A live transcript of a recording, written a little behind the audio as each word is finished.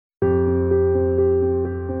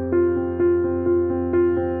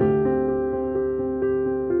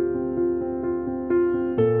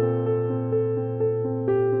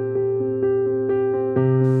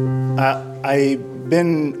I've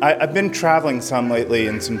been traveling some lately,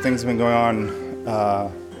 and some things have been going on.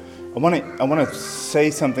 I want to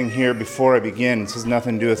say something here before I begin. This has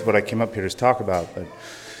nothing to do with what I came up here to talk about, but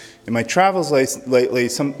in my travels lately,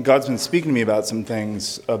 God's been speaking to me about some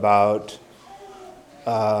things about it's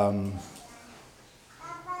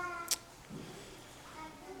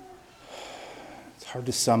hard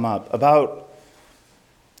to sum up, about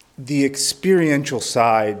the experiential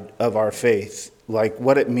side of our faith, like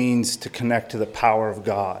what it means to connect to the power of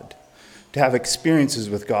God, to have experiences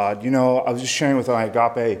with God. You know, I was just sharing with my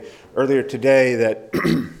agape earlier today that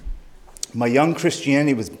my young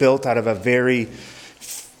Christianity was built out of a very,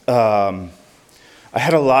 I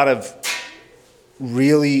had a lot of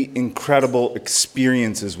really incredible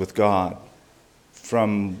experiences with God,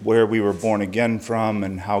 from where we were born again from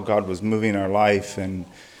and how God was moving our life. And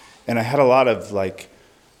I had a lot of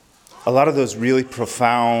those really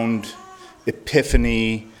profound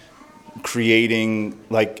epiphany creating,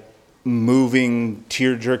 like, moving,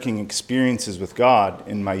 tear-jerking experiences with God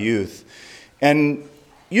in my youth. And,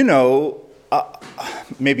 you know,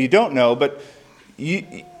 maybe you don't know, but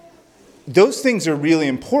those things are really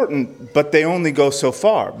important, but they only go so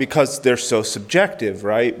far because they're so subjective,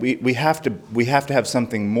 right? We have to have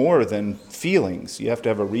something more than feelings. You have to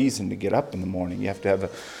have a reason to get up in the morning. You have to have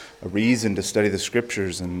a reason to study the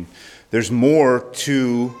scriptures, and there's more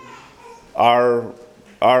to our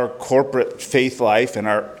corporate faith life and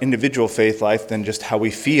our individual faith life than just how we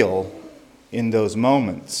feel in those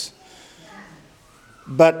moments.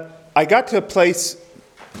 But I've been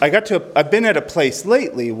at a place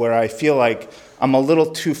lately where I feel like I'm a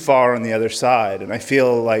little too far on the other side, and I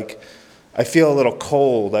feel a little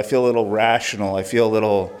cold, I feel a little rational, I feel a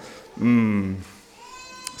little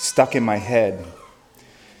stuck in my head.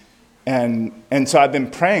 And so I've been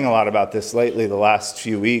praying a lot about this lately the last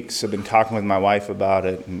few weeks. I've been talking with my wife about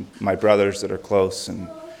it and my brothers that are close.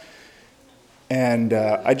 And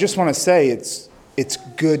I just want to say it's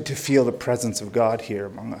good to feel the presence of God here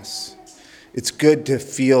among us. It's good to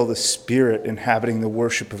feel the Spirit inhabiting the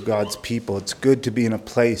worship of God's people. It's good to be in a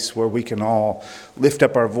place where we can all lift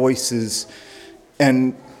up our voices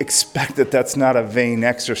and expect that that's not a vain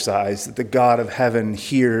exercise, that the God of heaven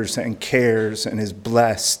hears and cares and is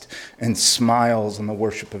blessed and smiles on the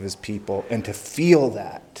worship of his people, and to feel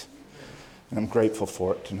that. And I'm grateful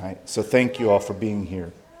for it tonight. So thank you all for being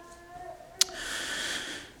here.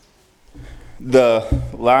 The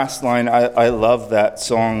last line, I love that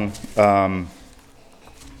song, the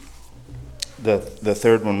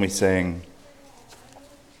third one we sang.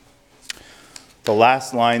 The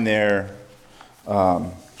last line there,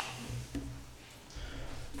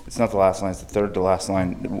 it's not the last line, it's the third to last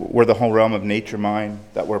line. We're the whole realm of nature mine,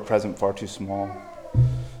 that we're present far too small.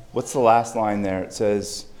 What's the last line there? It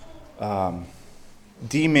says,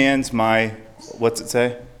 demands my, what's it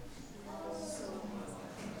say?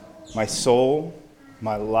 My soul,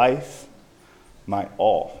 my life, my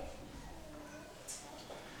all.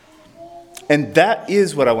 And that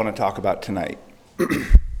is what I want to talk about tonight.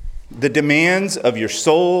 The demands of your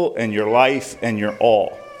soul and your life and your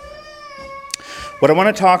all. What I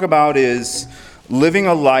want to talk about is living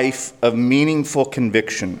a life of meaningful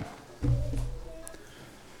conviction.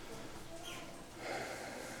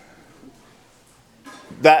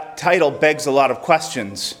 That title begs a lot of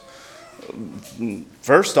questions.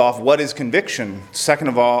 First off, what is conviction? Second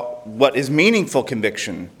of all, what is meaningful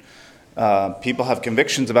conviction? People have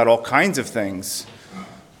convictions about all kinds of things.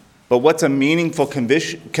 But what's a meaningful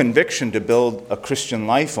conviction to build a Christian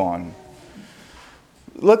life on?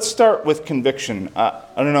 Let's start with conviction. I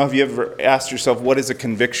don't know if you ever asked yourself, what is a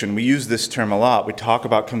conviction? We use this term a lot. We talk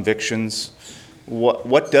about convictions.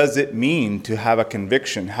 What does it mean to have a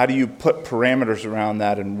conviction? How do you put parameters around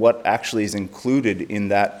that, and what actually is included in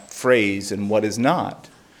that phrase and what is not?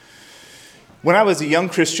 When I was a young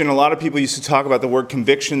Christian, a lot of people used to talk about the word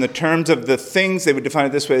conviction in the terms of the things. They would define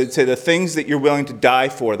it this way. They'd say the things that you're willing to die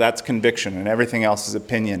for, that's conviction, and everything else is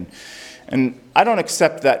opinion. And I don't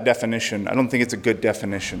accept that definition. I don't think it's a good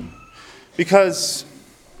definition. Because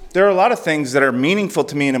there are a lot of things that are meaningful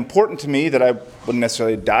to me and important to me that I wouldn't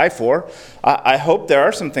necessarily die for. I hope there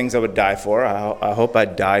are some things I would die for. I hope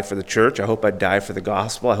I'd die for the church. I hope I'd die for the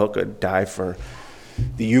gospel. I hope I'd die for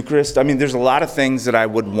the Eucharist. I mean, there's a lot of things that I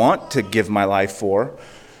would want to give my life for.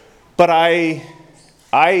 But I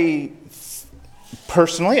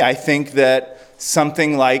personally, I think that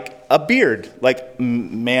something like a beard, like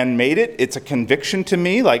man made it, it's a conviction to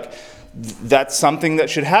me, like that's something that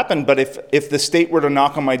should happen. But if the state were to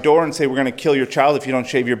knock on my door and say, we're going to kill your child if you don't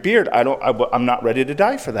shave your beard, I'm not ready to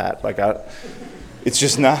die for that.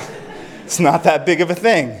 It's not that big of a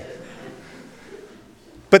thing.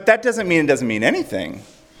 But that doesn't mean it doesn't mean anything.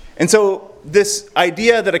 And so this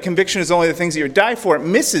idea that a conviction is only the things that you die for, it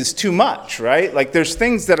misses too much, right? Like there's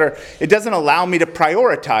things that it doesn't allow me to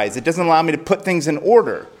prioritize. It doesn't allow me to put things in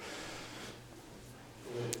order.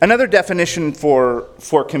 Another definition for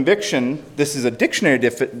conviction, this is a dictionary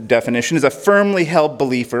definition, is a firmly held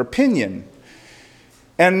belief or opinion.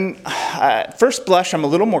 And at first blush, I'm a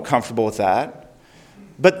little more comfortable with that.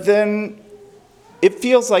 But then it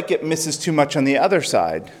feels like it misses too much on the other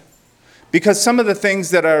side. Because some of the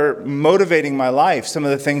things that are motivating my life, some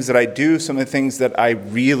of the things that I do, some of the things that I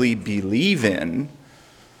really believe in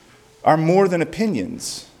are more than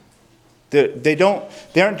opinions. They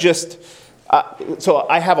aren't just, so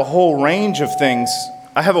I have a whole range of things.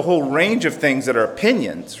 I have a whole range of things that are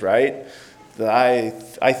opinions, right? That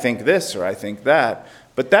I think this or I think that.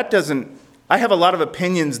 But that doesn't, I have a lot of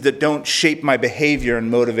opinions that don't shape my behavior and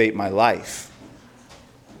motivate my life.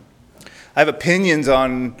 I have opinions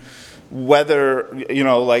on whether,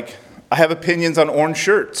 I have opinions on orange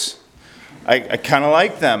shirts. I kind of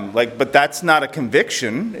like them, but that's not a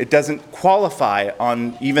conviction. It doesn't qualify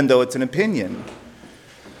on, even though it's an opinion.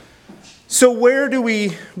 So where do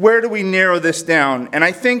we narrow this down? And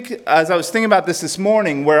I think, as I was thinking about this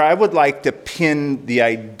morning, where I would like to pin the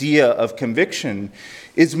idea of conviction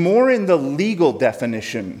is more in the legal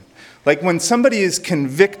definition. Like when somebody is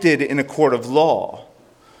convicted in a court of law,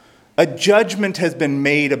 a judgment has been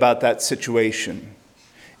made about that situation.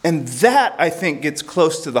 And that, I think, gets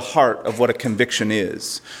close to the heart of what a conviction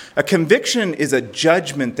is. A conviction is a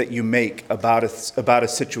judgment that you make about a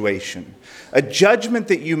situation. A judgment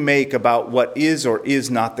that you make about what is or is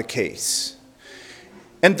not the case.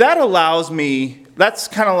 And that allows me, that's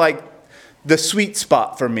kind of like the sweet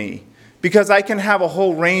spot for me. Because I can have a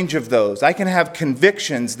whole range of those. I can have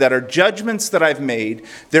convictions that are judgments that I've made.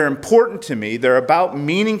 They're important to me. They're about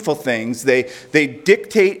meaningful things. They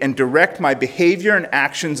dictate and direct my behavior and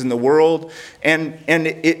actions in the world. And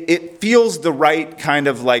it feels the right kind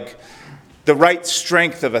of like the right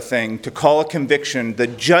strength of a thing to call a conviction the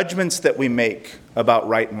judgments that we make about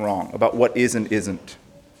right and wrong, about what is and isn't.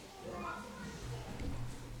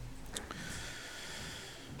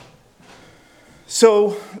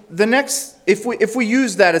 So the next, if we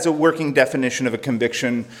use that as a working definition of a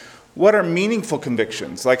conviction, what are meaningful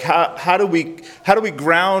convictions? Like how do we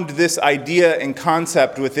ground this idea and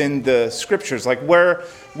concept within the scriptures? Like where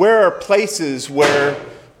are places where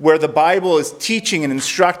the Bible is teaching and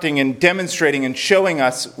instructing and demonstrating and showing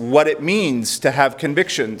us what it means to have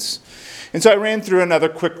convictions? And so I ran through another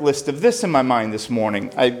quick list of this in my mind this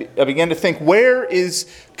morning. I began to think, where is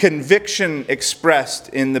conviction expressed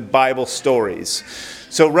in the Bible stories?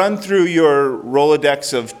 So run through your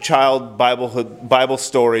Rolodex of child Bible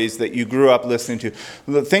stories that you grew up listening to.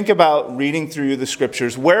 Think about reading through the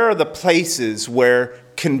scriptures. Where are the places where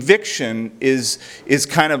conviction is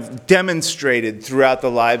kind of demonstrated throughout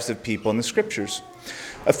the lives of people in the scriptures?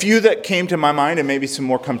 A few that came to my mind, and maybe some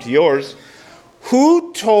more come to yours.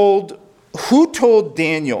 Who told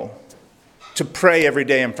Daniel to pray every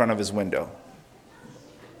day in front of his window?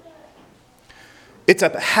 It's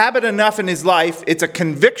a habit enough in his life, it's a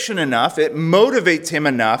conviction enough, it motivates him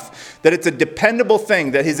enough that it's a dependable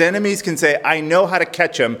thing that his enemies can say, I know how to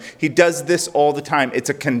catch him. He does this all the time. It's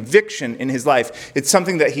a conviction in his life. It's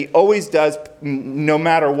something that he always does no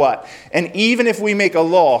matter what. And even if we make a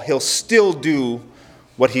law, he'll still do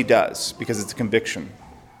what he does because it's a conviction.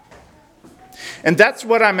 And that's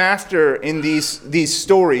what I'm after in these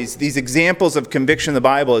stories, these examples of conviction in the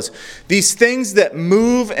Bible, is these things that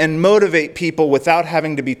move and motivate people without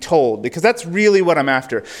having to be told, because that's really what I'm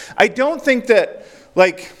after. I don't think that,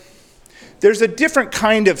 there's a different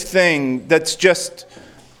kind of thing that's just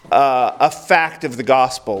a fact of the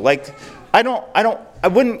gospel. I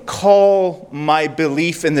wouldn't call my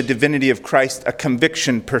belief in the divinity of Christ a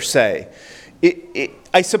conviction per se.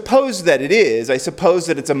 I suppose that it is. I suppose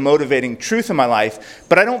that it's a motivating truth in my life,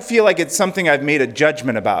 but I don't feel like it's something I've made a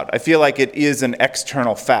judgment about. I feel like it is an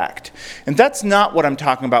external fact. And that's not what I'm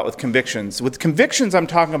talking about with convictions. With convictions, I'm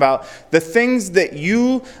talking about the things that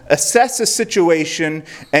you assess a situation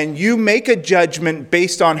and you make a judgment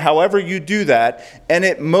based on however you do that, and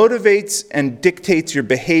it motivates and dictates your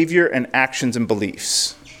behavior and actions and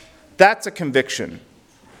beliefs. That's a conviction.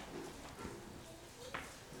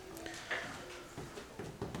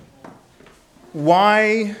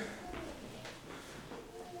 Why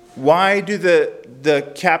do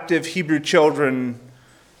the captive Hebrew children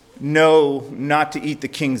know not to eat the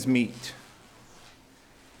king's meat?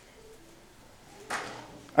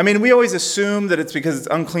 I mean, we always assume that it's because it's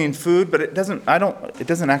unclean food, but it doesn't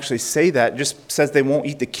actually say that. It just says they won't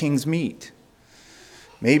eat the king's meat.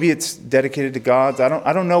 Maybe it's dedicated to God's. I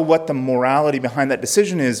don't know what the morality behind that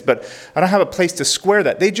decision is, but I don't have a place to square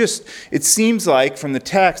that. It seems like from the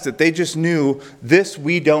text that they just knew, this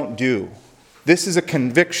we don't do. This is a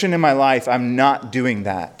conviction in my life. I'm not doing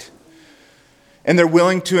that. And they're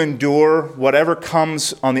willing to endure whatever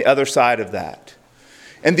comes on the other side of that.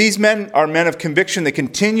 And these men are men of conviction. They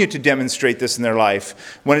continue to demonstrate this in their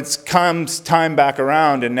life. When it comes time back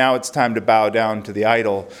around and now it's time to bow down to the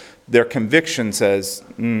idol, their conviction says,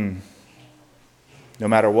 no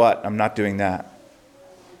matter what, I'm not doing that.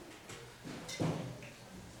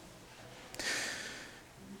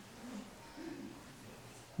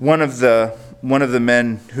 One of the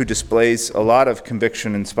men who displays a lot of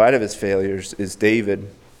conviction in spite of his failures is David.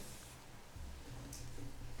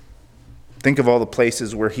 Think of all the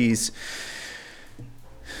places where he's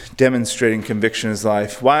demonstrating conviction in his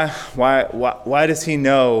life. Why does he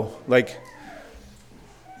know? Like,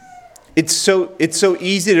 it's so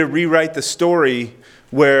easy to rewrite the story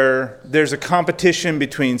where there's a competition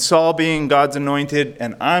between Saul being God's anointed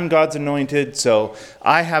and I'm God's anointed, so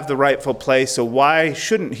I have the rightful place, so why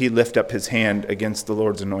shouldn't he lift up his hand against the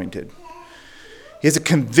Lord's anointed? He has a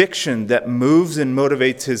conviction that moves and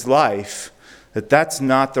motivates his life that that's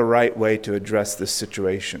not the right way to address this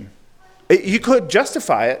situation. You could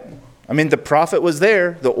justify it. I mean, the prophet was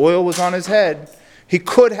there. The oil was on his head. He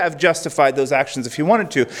could have justified those actions if he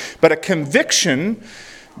wanted to. But a conviction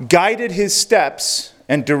guided his steps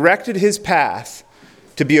and directed his path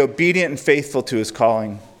to be obedient and faithful to his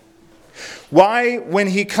calling. Why, when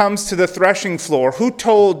he comes to the threshing floor, who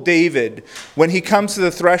told David when he comes to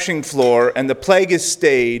the threshing floor and the plague is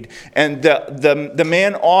stayed and the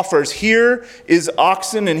man offers, here is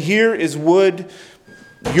oxen and here is wood,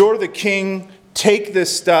 you're the king, take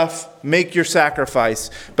this stuff, make your sacrifice.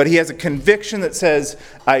 But he has a conviction that says,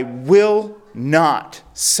 I will not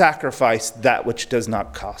sacrifice that which does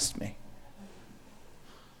not cost me.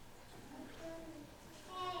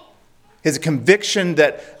 His conviction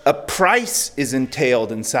that a price is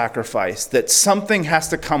entailed in sacrifice, that something has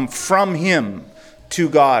to come from him to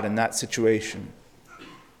God in that situation.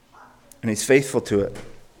 And he's faithful to it.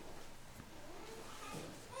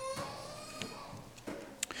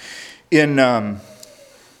 And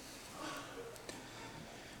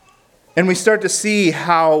we start to see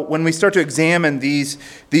how, when we start to examine these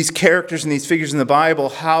characters and these figures in the Bible,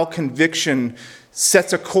 how conviction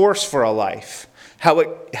sets a course for a life.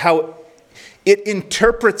 How it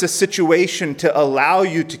interprets a situation to allow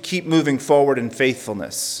you to keep moving forward in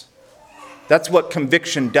faithfulness. That's what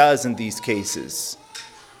conviction does in these cases.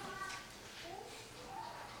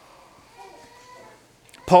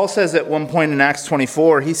 Paul says at one point in Acts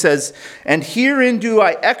 24, he says, and herein do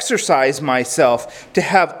I exercise myself to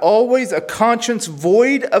have always a conscience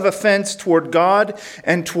void of offense toward God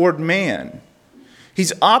and toward man.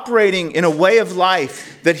 He's operating in a way of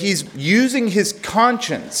life that he's using his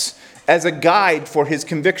conscience as a guide for his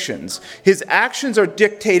convictions. His actions are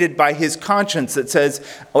dictated by his conscience that says,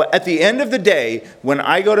 at the end of the day, when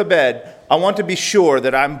I go to bed, I want to be sure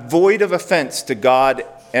that I'm void of offense to God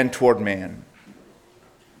and toward man.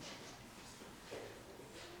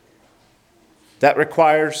 That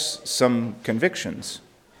requires some convictions.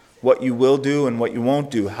 What you will do and what you won't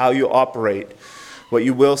do, how you operate, what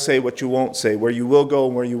you will say, what you won't say, where you will go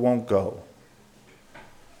and where you won't go.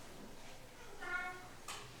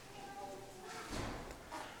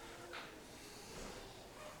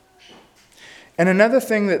 And another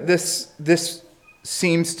thing that this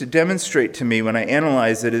seems to demonstrate to me when I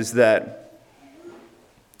analyze it is that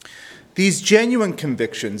these genuine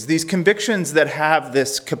convictions, these convictions that have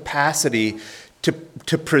this capacity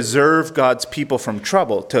to preserve God's people from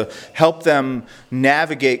trouble, to help them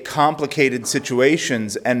navigate complicated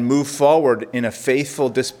situations and move forward in a faithful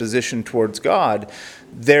disposition towards God,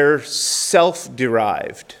 they're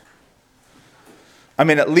self-derived. I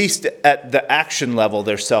mean, at least at the action level,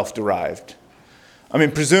 they're self-derived. I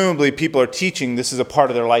mean, presumably people are teaching, this is a part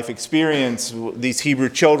of their life experience, these Hebrew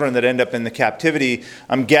children that end up in the captivity,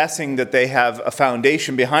 I'm guessing that they have a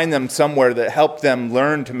foundation behind them somewhere that helped them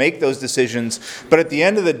learn to make those decisions. But at the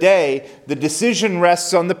end of the day, the decision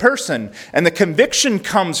rests on the person, and the conviction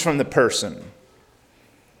comes from the person.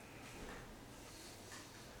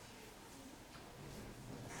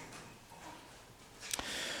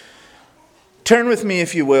 Turn with me,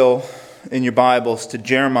 if you will, in your Bibles to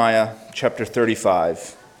Jeremiah chapter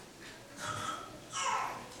 35.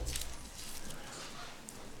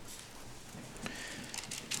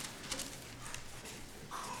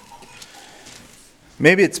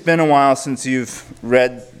 Maybe it's been a while since you've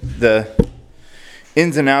read the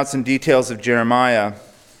ins and outs and details of Jeremiah.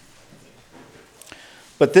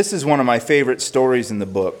 But this is one of my favorite stories in the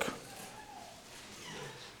book.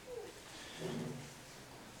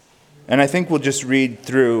 And I think we'll just read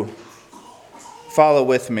through, follow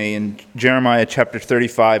with me in Jeremiah chapter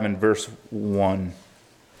 35 and verse 1.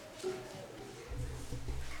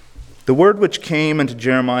 The word which came unto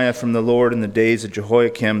Jeremiah from the Lord in the days of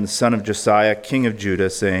Jehoiakim, the son of Josiah, king of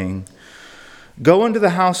Judah, saying, Go unto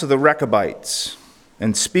the house of the Rechabites,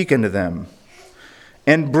 and speak unto them,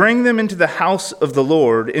 and bring them into the house of the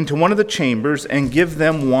Lord, into one of the chambers, and give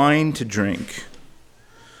them wine to drink.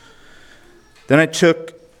 Then I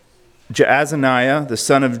took Jaazaniah, the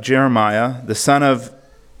son of Jeremiah, the son of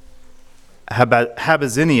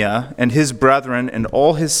Habazziniah, and his brethren, and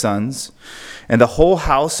all his sons, and the whole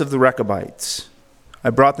house of the Rechabites. I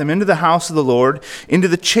brought them into the house of the Lord, into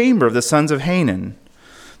the chamber of the sons of Hanan,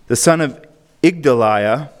 the son of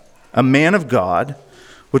Igdaliah, a man of God,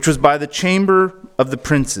 which was by the chamber of the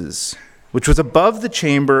princes, which was above the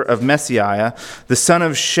chamber of Messiah, the son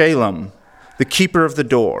of Shalem, the keeper of the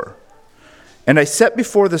door. And I set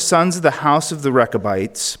before the sons of the house of the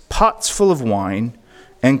Rechabites pots full of wine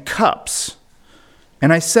and cups.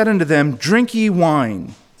 And I said unto them, Drink ye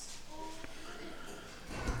wine.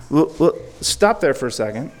 Well, stop there for a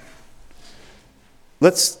second.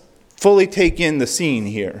 Let's fully take in the scene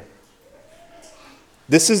here.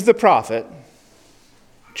 This is the prophet,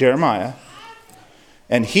 Jeremiah,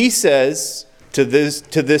 and he says to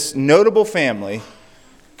this notable family,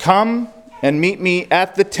 Come and meet me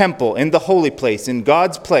at the temple, in the holy place, in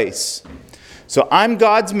God's place. So I'm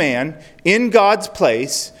God's man, in God's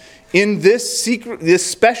place, in this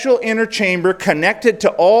special inner chamber connected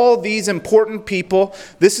to all these important people.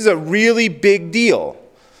 This is a really big deal.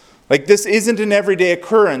 Like, this isn't an everyday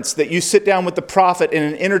occurrence that you sit down with the prophet in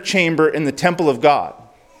an inner chamber in the temple of God.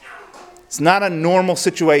 It's not a normal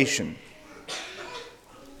situation.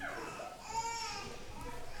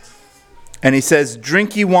 And he says,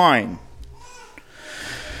 Drink ye wine.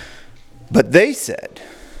 But they said,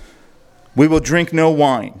 We will drink no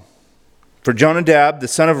wine. For Jonadab, the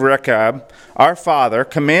son of Rechab, our father,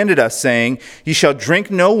 commanded us, saying, Ye shall drink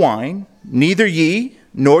no wine, neither ye,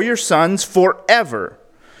 nor your sons, forever.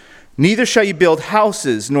 Neither shall ye build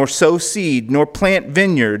houses, nor sow seed, nor plant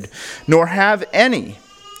vineyard, nor have any.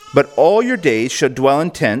 But all your days shall dwell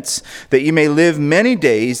in tents, that ye may live many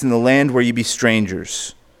days in the land where ye be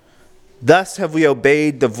strangers. Thus have we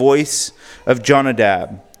obeyed the voice of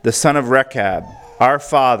Jonadab, the son of Rechab, our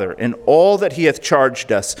father, in all that he hath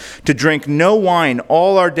charged us, to drink no wine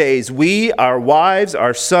all our days, we, our wives,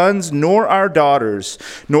 our sons, nor our daughters,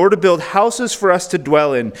 nor to build houses for us to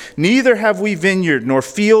dwell in. Neither have we vineyard, nor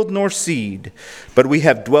field, nor seed, but we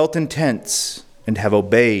have dwelt in tents, and have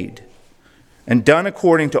obeyed, and done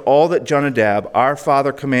according to all that Jonadab, our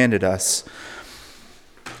father, commanded us.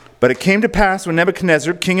 But it came to pass when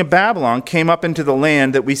Nebuchadnezzar, king of Babylon, came up into the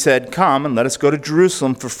land that we said, Come, and let us go to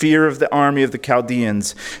Jerusalem for fear of the army of the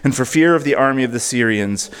Chaldeans, and for fear of the army of the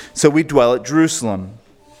Syrians. So we dwell at Jerusalem.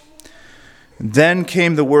 Then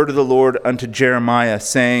came the word of the Lord unto Jeremiah,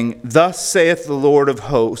 saying, Thus saith the Lord of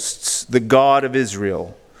hosts, the God of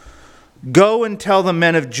Israel, Go and tell the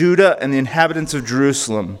men of Judah and the inhabitants of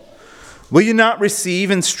Jerusalem, Will you not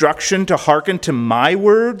receive instruction to hearken to my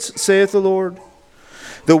words, saith the Lord?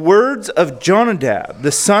 The words of Jonadab,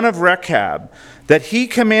 the son of Rechab, that he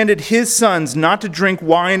commanded his sons not to drink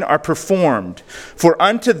wine are performed. For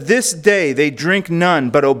unto this day they drink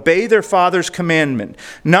none, but obey their father's commandment.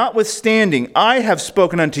 Notwithstanding, I have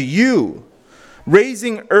spoken unto you,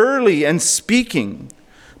 raising early and speaking,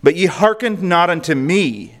 but ye hearkened not unto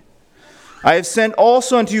me. I have sent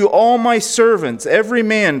also unto you all my servants, every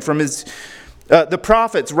man from his the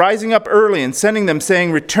prophets, rising up early and sending them,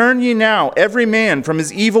 saying, Return ye now, every man from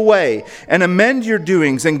his evil way, and amend your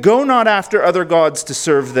doings, and go not after other gods to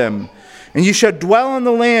serve them. And ye shall dwell in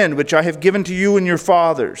the land which I have given to you and your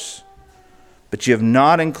fathers. But ye have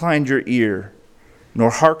not inclined your ear,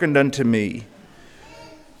 nor hearkened unto me.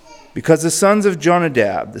 Because the sons of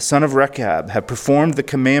Jonadab, the son of Rechab, have performed the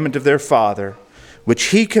commandment of their father, which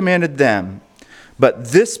he commanded them,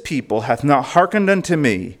 but this people hath not hearkened unto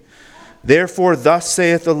me. Therefore thus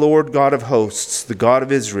saith the Lord God of hosts, the God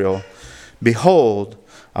of Israel, Behold,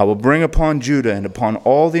 I will bring upon Judah and upon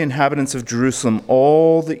all the inhabitants of Jerusalem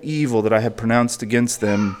all the evil that I have pronounced against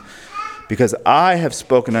them, because I have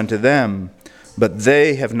spoken unto them, but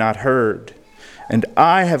they have not heard, and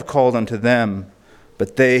I have called unto them,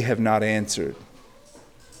 but they have not answered.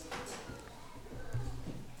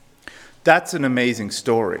 That's an amazing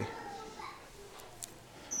story.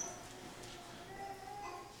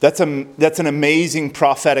 That's an amazing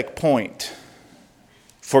prophetic point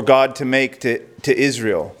for God to make to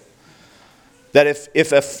Israel. That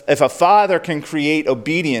if a father can create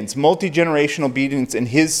obedience, multi-generational obedience in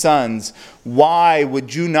his sons, why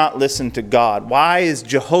would you not listen to God? Why is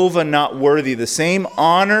Jehovah not worthy the same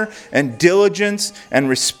honor and diligence and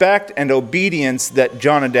respect and obedience that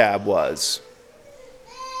Jonadab was?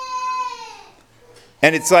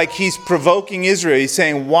 And it's like he's provoking Israel. He's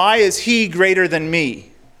saying, why is he greater than me?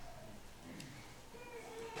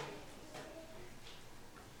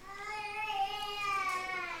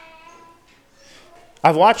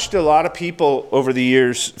 I've watched a lot of people over the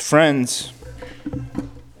years, friends,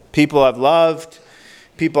 people I've loved,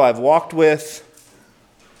 people I've walked with.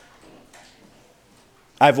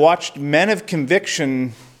 I've watched men of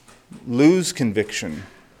conviction lose conviction.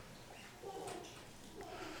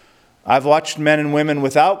 I've watched men and women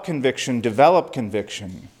without conviction develop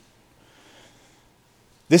conviction.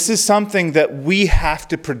 This is something that we have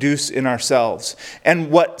to produce in ourselves. And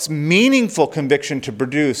what's meaningful conviction to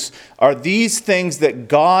produce are these things that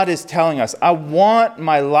God is telling us. I want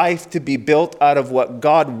my life to be built out of what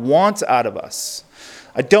God wants out of us.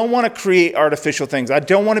 I don't want to create artificial things. I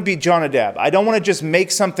don't want to be Jonadab. I don't want to just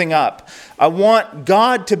make something up. I want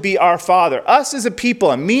God to be our Father. Us as a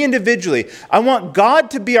people and me individually. I want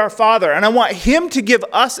God to be our Father, and I want Him to give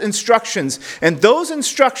us instructions. And those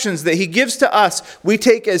instructions that He gives to us, we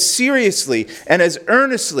take as seriously and as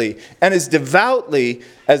earnestly and as devoutly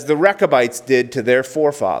as the Rechabites did to their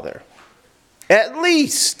forefather. At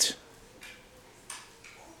least.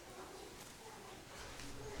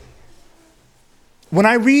 When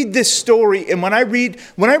I read this story and when I read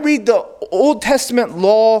the Old Testament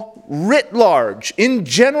law writ large, in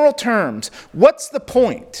general terms, what's the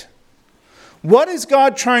point? What is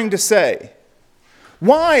God trying to say?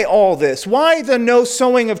 Why all this? Why the no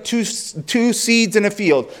sowing of two seeds in a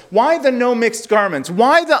field? Why the no mixed garments?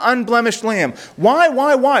 Why the unblemished lamb? Why?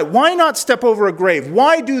 Why not step over a grave?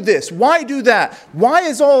 Why do this? Why do that? Why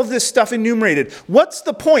is all of this stuff enumerated? What's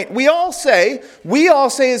the point? We all say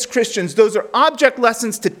as Christians, those are object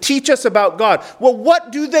lessons to teach us about God. Well,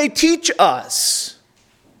 what do they teach us?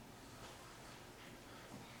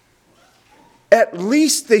 At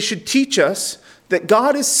least they should teach us that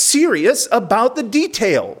God is serious about the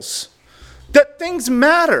details, that things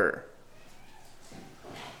matter.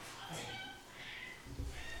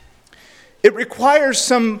 It requires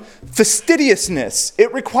some fastidiousness.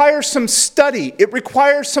 It requires some study. It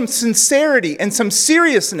requires some sincerity and some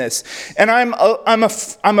seriousness. And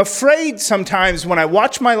I'm afraid sometimes when I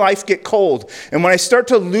watch my life get cold and when I start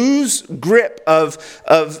to lose grip of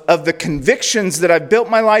the convictions that I've built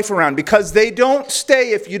my life around, because they don't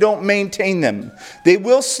stay if you don't maintain them. They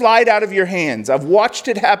will slide out of your hands. I've watched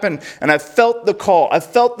it happen and I've felt the call. I've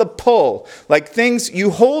felt the pull. Like things, you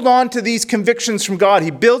hold on to these convictions from God. He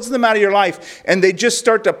builds them out of your life. And they just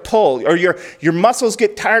start to pull, or your muscles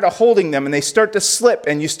get tired of holding them and they start to slip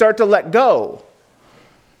and you start to let go.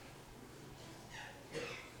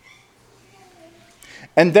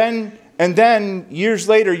 And then years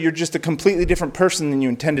later, you're just a completely different person than you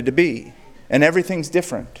intended to be. And everything's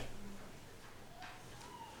different.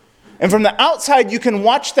 And from the outside, you can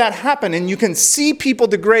watch that happen and you can see people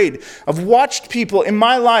degrade. I've watched people in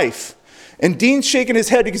my life. And Dean's shaking his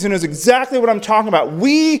head because he knows exactly what I'm talking about.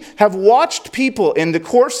 We have watched people in the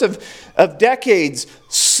course of decades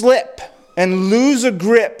slip and lose a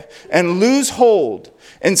grip and lose hold.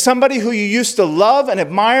 And somebody who you used to love and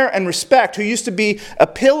admire and respect, who used to be a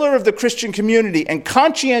pillar of the Christian community and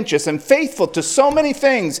conscientious and faithful to so many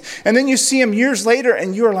things. And then you see him years later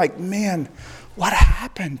and you're like, man, what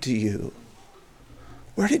happened to you?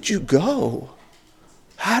 Where did you go?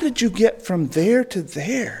 How did you get from there to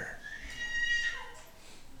there?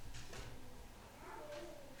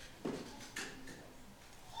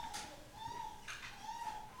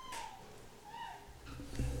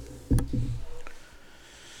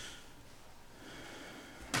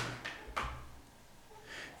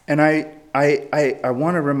 And I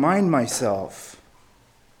want to remind myself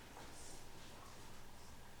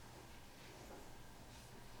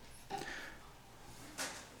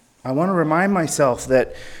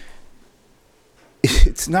that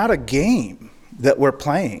it's not a game that we're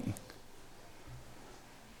playing.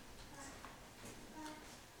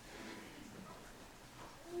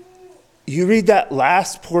 You read that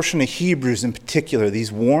last portion of Hebrews in particular,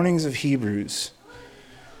 these warnings of Hebrews,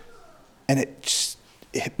 and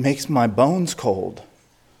it makes my bones cold.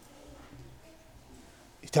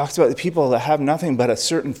 He talks about the people that have nothing but a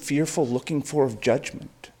certain fearful looking for of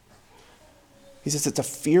judgment. He says it's a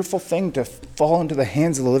fearful thing to fall into the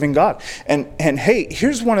hands of the living God. And hey,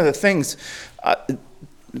 here's one of the things,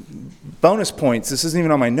 bonus points, this isn't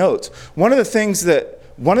even on my notes. One of the things that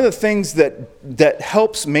things that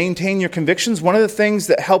helps maintain your convictions, one of the things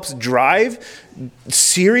that helps drive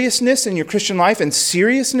seriousness in your Christian life and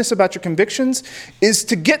seriousness about your convictions is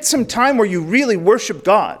to get some time where you really worship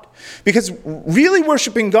God. Because really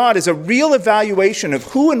worshiping God is a real evaluation of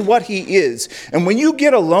who and what He is. And when you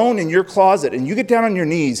get alone in your closet and you get down on your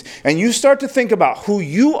knees and you start to think about who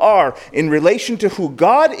you are in relation to who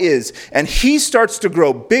God is, and He starts to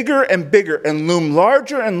grow bigger and bigger and loom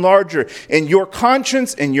larger and larger in your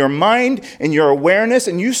conscience, in your mind, in your awareness,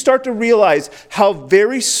 and you start to realize how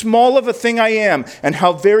very small of a thing I am and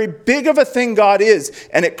how very big of a thing God is,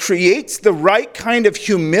 and it creates the right kind of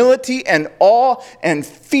humility and awe and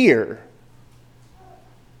fear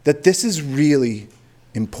that this is really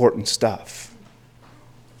important stuff.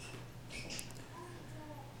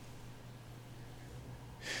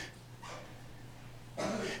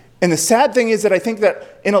 And the sad thing is that I think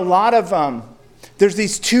that in a lot of, there's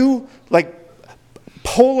these two like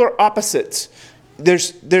polar opposites.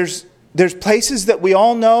 There's places that we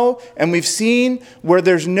all know and we've seen where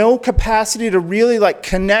there's no capacity to really like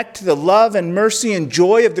connect the love and mercy and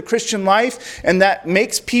joy of the Christian life, and that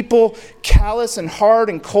makes people callous and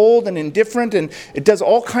hard and cold and indifferent, and it does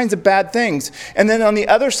all kinds of bad things. And then on the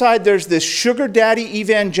other side, there's this sugar daddy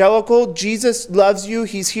evangelical, Jesus loves you,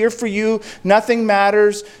 He's here for you, nothing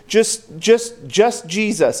matters, just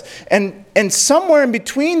Jesus. And somewhere in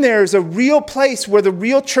between there is a real place where the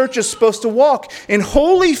real church is supposed to walk in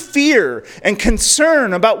holy fear and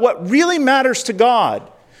concern about what really matters to God.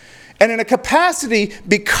 And in a capacity,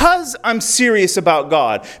 because I'm serious about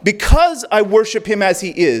God, because I worship Him as He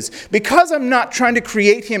is, because I'm not trying to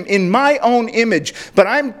create Him in my own image, but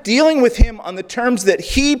I'm dealing with Him on the terms that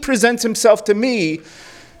He presents Himself to me,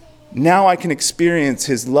 now I can experience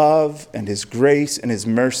His love and His grace and His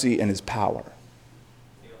mercy and His power.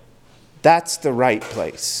 That's the right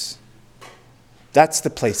place. That's the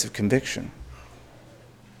place of conviction.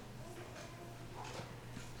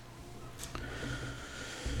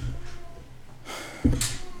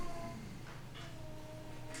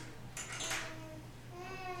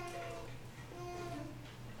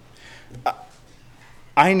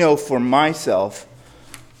 I know for myself,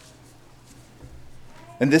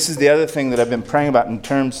 and this is the other thing that I've been praying about in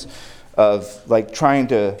terms of like trying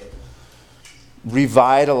to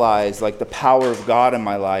revitalize like the power of God in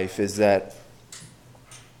my life, is that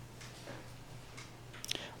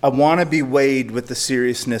I want to be weighed with the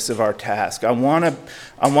seriousness of our task. I want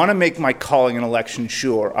to make my calling and election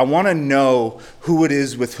sure. I want to know who it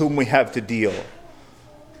is with whom we have to deal.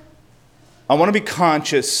 I want to be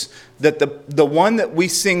conscious that the one that we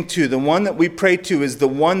sing to, the one that we pray to, is the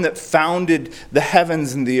one that founded the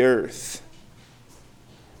heavens and the earth.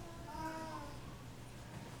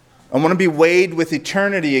 I want to be weighed with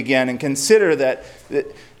eternity again and consider that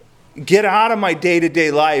get out of my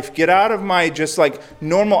day-to-day life, get out of my just like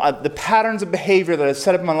normal, the patterns of behavior that I've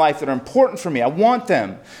set up in my life that are important for me. I want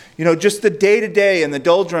them. You know, just the day-to-day and the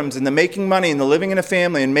doldrums and the making money and the living in a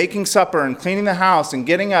family and making supper and cleaning the house and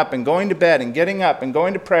getting up and going to bed and getting up and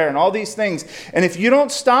going to prayer and all these things. And if you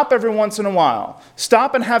don't stop every once in a while,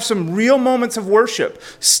 stop and have some real moments of worship.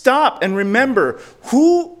 Stop and remember,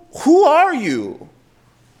 who are you?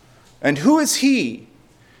 And who is He?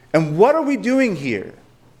 And what are we doing here?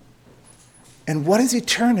 And what is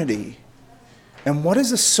eternity? And what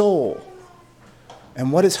is a soul?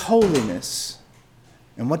 And what is holiness?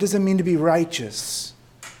 And what does it mean to be righteous?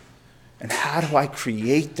 And how do I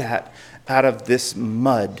create that out of this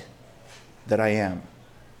mud that I am?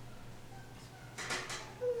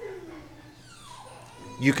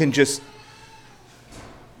 You can just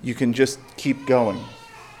keep going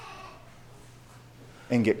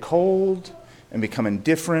and get cold and become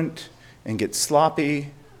indifferent and get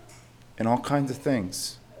sloppy and all kinds of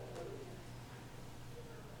things.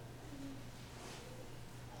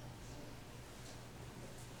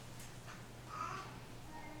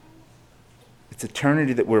 It's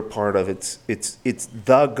eternity that we're a part of. It's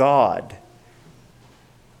the God.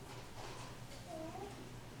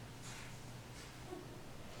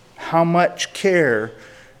 How much care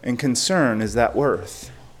and concern is that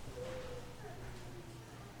worth?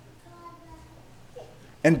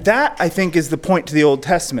 And that, I think, is the point to the Old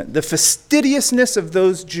Testament, the fastidiousness of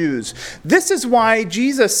those Jews. This is why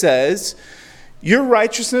Jesus says, your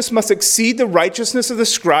righteousness must exceed the righteousness of the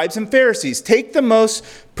scribes and Pharisees. Take the most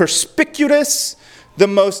perspicuous, the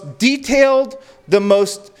most detailed, the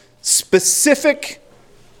most specific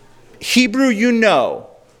Hebrew you know.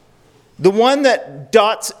 The one that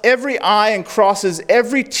dots every I and crosses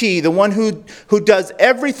every T. The one who does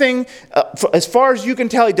everything, as far as you can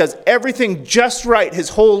tell, he does everything just right. His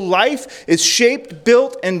whole life is shaped,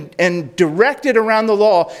 built, and directed around the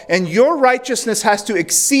law. And your righteousness has to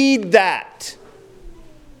exceed that.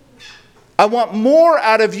 I want more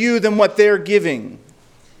out of you than what they're giving.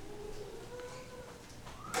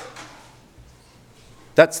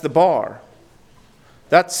 That's the bar.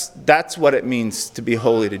 That's what it means to be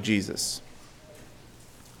holy to Jesus,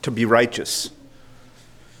 to be righteous.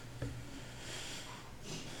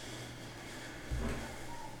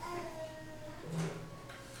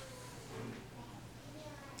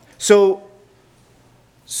 So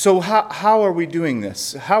how are we doing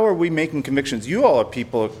this? How are we making convictions? You all are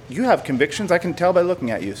people, you have convictions. I can tell by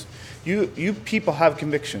looking at you. You people have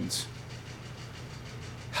convictions.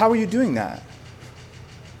 How are you doing that?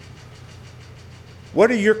 What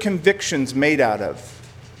are your convictions made out of?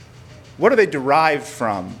 What are they derived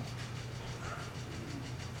from?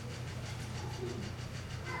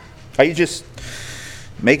 Are you just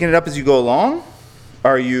making it up as you go along?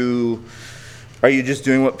 Are you just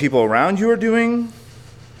doing what people around you are doing?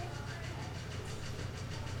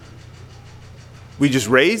 We just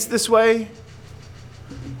raised this way?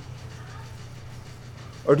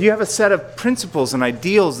 Or do you have a set of principles and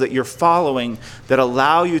ideals that you're following that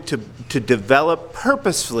allow you to develop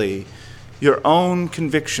purposefully your own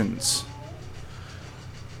convictions?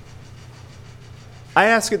 I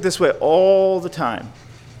ask it this way all the time.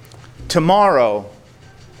 Tomorrow,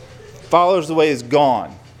 Followers the Way is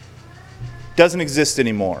gone. Doesn't exist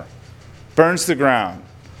anymore. Burns to the ground.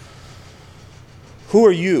 Who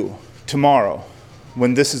are you tomorrow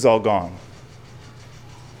when this is all gone?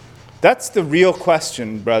 That's the real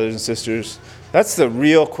question, brothers and sisters. That's the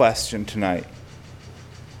real question tonight.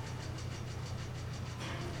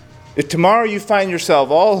 If tomorrow you find yourself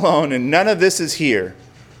all alone and none of this is here,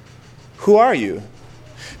 who are you?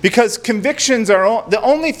 Because convictions are the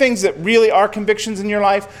only things that really are convictions in your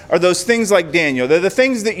life are those things like Daniel. They're the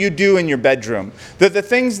things that you do in your bedroom. They're the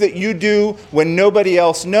things that you do when nobody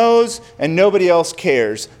else knows and nobody else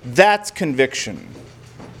cares. That's conviction.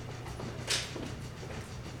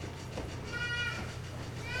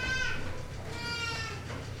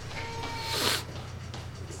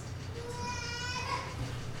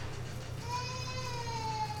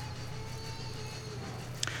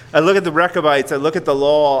 I look at the Rechabites, I look at the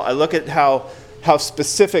law, I look at how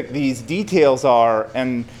specific these details are,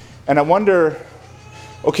 and I wonder,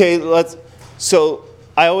 okay,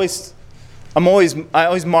 I always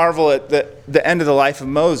marvel at the end of the life of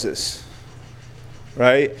Moses,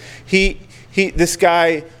 right? This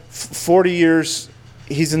guy, 40 years,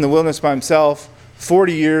 he's in the wilderness by himself.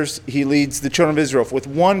 40 years he leads the children of Israel with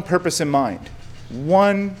one purpose in mind.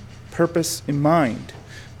 One purpose in mind,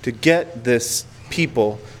 to get this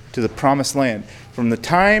people to the promised land. From the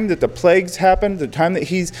time that the plagues happened, from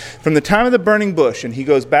the time of the burning bush, and he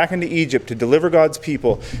goes back into Egypt to deliver God's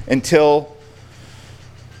people, until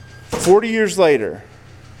 40 years later,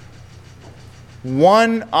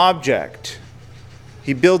 one object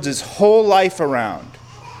he builds his whole life around.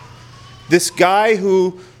 This guy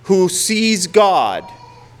who sees God.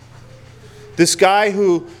 This guy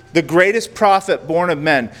who, the greatest prophet born of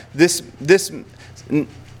men, this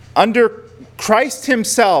under Christ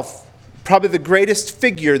himself, probably the greatest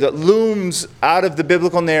figure that looms out of the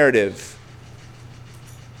biblical narrative.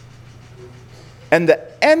 And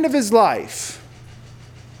the end of his life,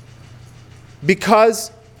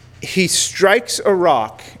 because he strikes a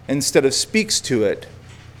rock instead of speaks to it,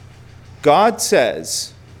 God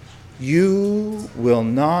says, "You will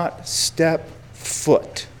not step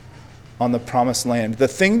foot on the promised land." The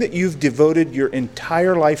thing that you've devoted your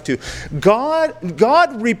entire life to.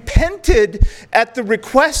 God repented at the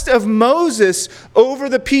request of Moses over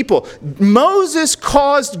the people. Moses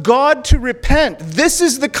caused God to repent. This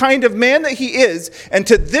is the kind of man that he is. And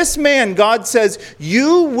to this man, God says,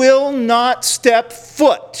 "You will not step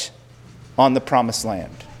foot on the promised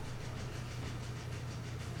land.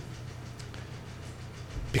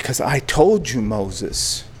 Because I told you,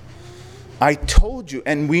 Moses. I told you."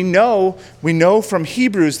 And we know from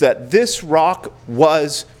Hebrews that this rock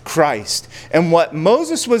was Christ. And what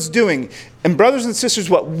Moses was doing, and brothers and sisters,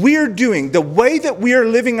 what we're doing, the way that we are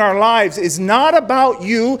living our lives is not about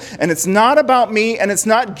you, and it's not about me, and it's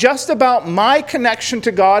not just about my connection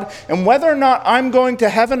to God and whether or not I'm going to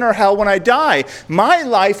heaven or hell when I die. My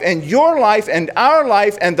life and your life and our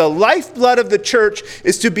life and the lifeblood of the church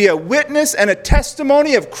is to be a witness and a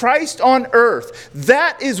testimony of Christ on earth.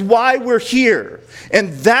 That is why we're here.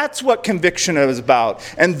 And that's what conviction is about.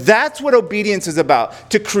 And that's what obedience is about.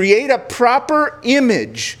 To create a proper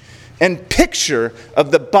image and picture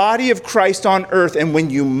of the body of Christ on earth. And when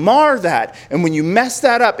you mar that, and when you mess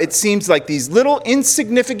that up, it seems like these little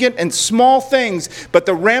insignificant and small things, but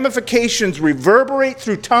the ramifications reverberate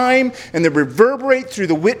through time, and they reverberate through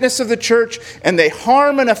the witness of the church, and they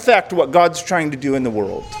harm and affect what God's trying to do in the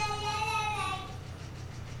world.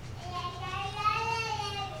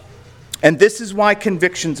 And this is why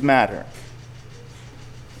convictions matter.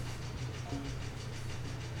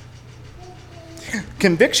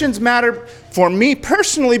 Convictions matter for me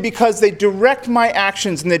personally because they direct my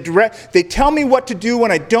actions, and they tell me what to do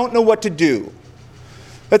when I don't know what to do.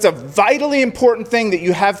 That's a vitally important thing, that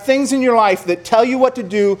you have things in your life that tell you what to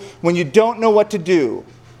do when you don't know what to do.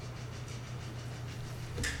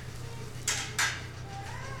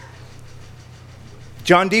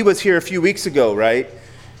 John D. was here a few weeks ago, right?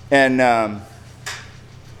 And I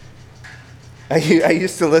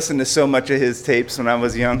used to listen to so much of his tapes when I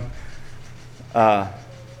was young. And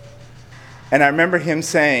I remember him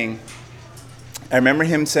saying,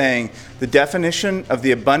 the definition of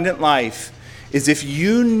the abundant life is if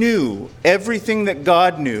you knew everything that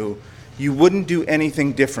God knew, you wouldn't do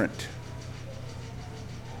anything different.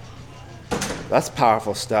 That's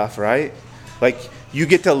powerful stuff, right? Like, you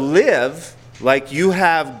get to live like you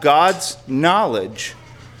have God's knowledge,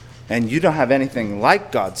 and you don't have anything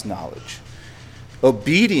like God's knowledge.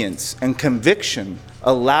 Obedience and conviction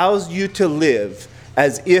allows you to live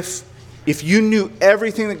as if you knew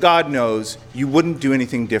everything that God knows, you wouldn't do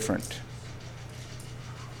anything different.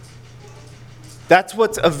 That's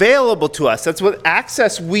what's available to us. That's what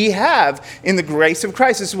access we have in the grace of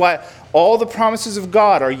Christ. This is why all the promises of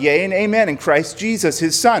God are yea and amen in Christ Jesus,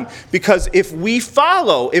 his Son. Because if we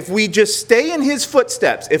just stay in his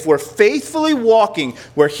footsteps, if we're faithfully walking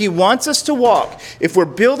where he wants us to walk, if we're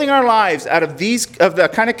building our lives out of the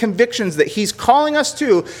kind of convictions that he's calling us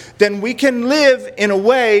to, then we can live in a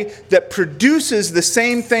way that produces the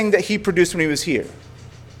same thing that he produced when he was here.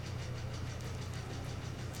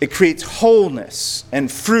 It creates wholeness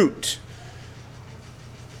and fruit.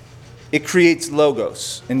 It creates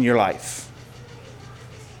logos in your life.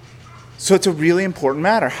 So it's a really important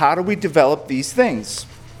matter. How do we develop these things?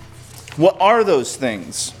 What are those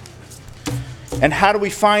things? And how do we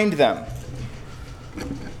find them?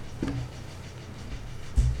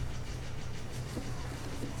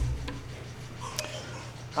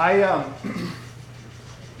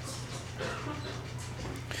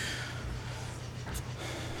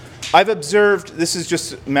 I've observed, this is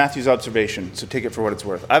just Matthew's observation, so take it for what it's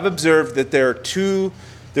worth. I've observed that there are two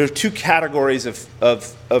categories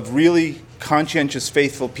of really conscientious,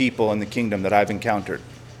 faithful people in the kingdom that I've encountered.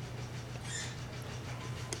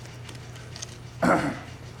 I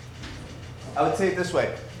would say it this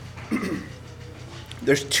way.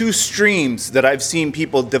 There's two streams that I've seen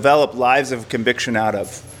people develop lives of conviction out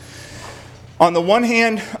of. On the one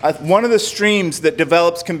hand, one of the streams that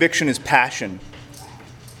develops conviction is passion.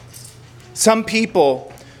 Some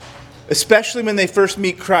people, especially when they first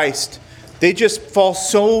meet Christ, they just fall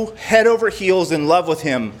so head over heels in love with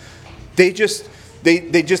him. They just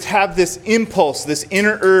have this impulse, this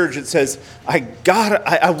inner urge that says,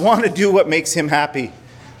 I want to do what makes him happy.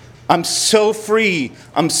 I'm so free,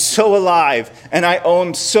 I'm so alive, and I owe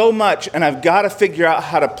him so much, and I've got to figure out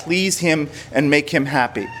how to please him and make him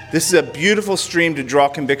happy. This is a beautiful stream to draw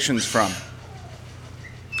convictions from.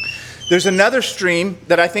 There's another stream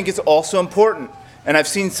that I think is also important. And I've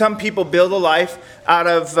seen some people build a life out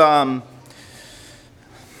of, I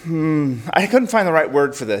couldn't find the right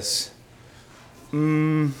word for this.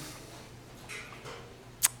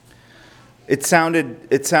 It sounded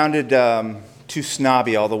too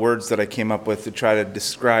snobby, all the words that I came up with to try to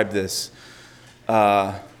describe this.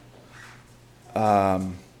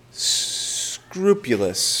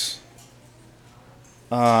 Scrupulous.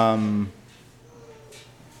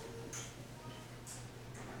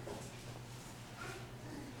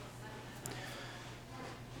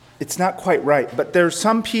 It's not quite right, but there's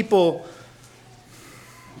some people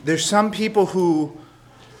who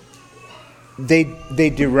they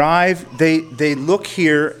look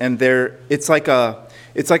here and it's like a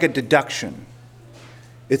deduction.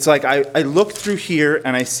 It's like I look through here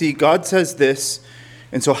and I see God says this,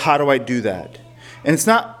 and so how do I do that? And it's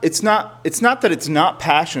not that it's not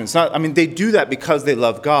passion. It's not. I mean, they do that because they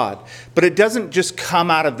love God, but it doesn't just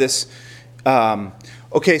come out of this.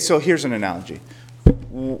 Okay, so here's an analogy.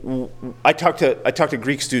 I talk to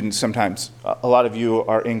Greek students sometimes. A lot of you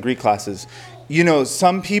are in Greek classes. You know,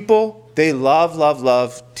 some people, they love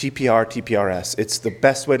TPR, TPRS. It's the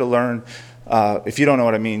best way to learn. If you don't know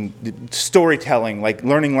what I mean, storytelling, like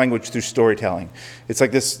learning language through storytelling. It's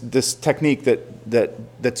like this technique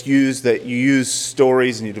that's used, that you use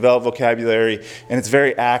stories and you develop vocabulary, and it's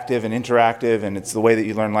very active and interactive, and it's the way that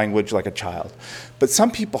you learn language like a child. But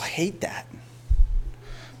some people hate that.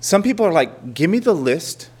 Some people are like, give me the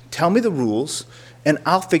list, tell me the rules, and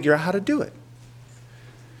I'll figure out how to do it.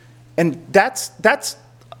 And that's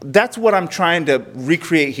what I'm trying to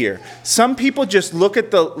recreate here. Some people just look at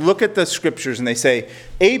the scriptures and they say,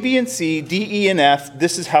 A, B, and C, D, E, and F,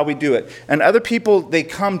 this is how we do it. And other people, they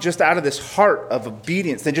come just out of this heart of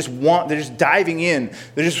obedience. They're just diving in.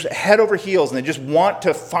 They're just head over heels, and they just want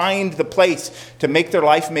to find the place to make their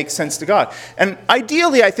life make sense to God. And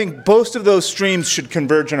ideally, I think both of those streams should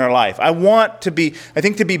converge in our life. I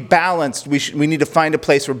think to be balanced, we need to find a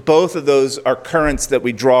place where both of those are currents that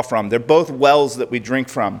we draw from. They're both wells that we drink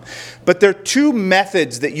from. But there are two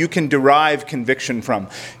methods that you can derive conviction from.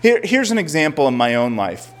 Here's an example in my own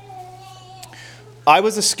life. I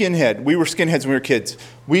was a skinhead. We were skinheads when we were kids.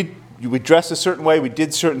 We dressed a certain way. We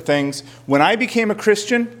did certain things. When I became a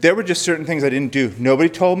Christian, there were just certain things I didn't do. Nobody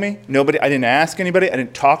told me. I didn't ask anybody. I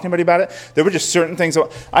didn't talk to anybody about it. There were just certain things.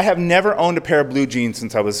 I have never owned a pair of blue jeans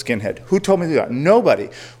since I was a skinhead. Who told me to do that? Nobody.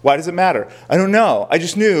 Why does it matter? I don't know. I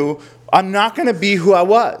just knew I'm not going to be who I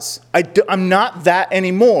was. I'm not that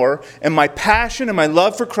anymore, and my passion and my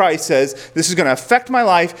love for Christ says this is going to affect my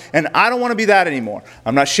life, and I don't want to be that anymore.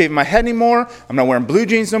 I'm not shaving my head anymore. I'm not wearing blue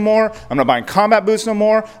jeans no more. I'm not buying combat boots no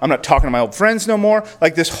more. I'm not talking to my old friends no more.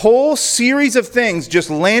 Like, this whole series of things just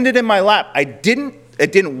landed in my lap. It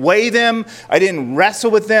didn't weigh them. I didn't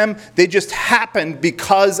wrestle with them. They just happened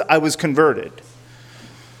because I was converted.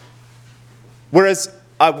 Whereas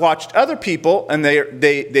I've watched other people, and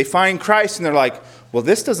they find Christ, and they're like, well,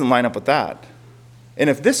 this doesn't line up with that.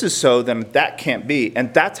 And if this is so, then that can't be.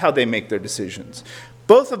 And that's how they make their decisions.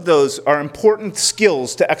 Both of those are important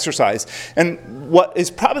skills to exercise. And what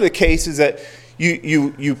is probably the case is that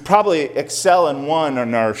you probably excel in one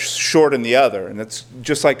and are short in the other. And that's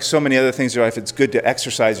just like so many other things in your life. It's good to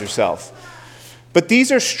exercise yourself. But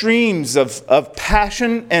these are streams of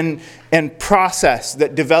passion and process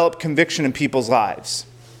that develop conviction in people's lives.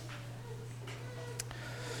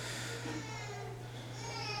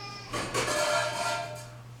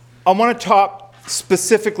 I want to talk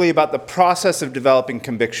specifically about the process of developing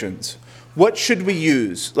convictions. What should we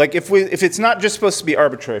use? Like, if it's not just supposed to be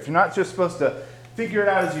arbitrary, if you're not just supposed to figure it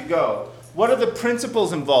out as you go, what are the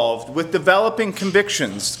principles involved with developing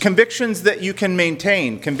convictions? Convictions that you can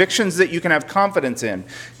maintain, convictions that you can have confidence in,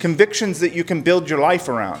 convictions that you can build your life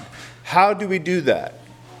around. How do we do that?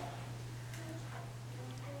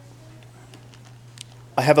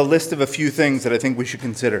 I have a list of a few things that I think we should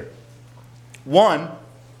consider. One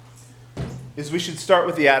is we should start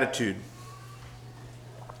with the attitude.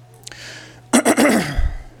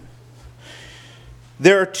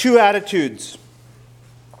 There are two attitudes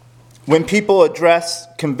when people address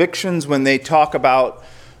convictions, when they talk about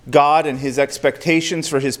God and his expectations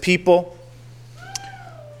for his people.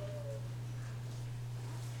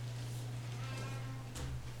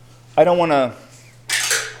 I don't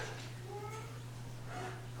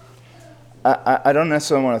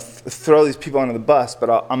necessarily want to throw these people under the bus, but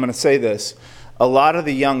I'm going to say this. A lot of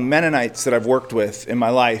the young Mennonites that I've worked with in my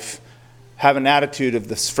life have an attitude of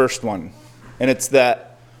this first one. And it's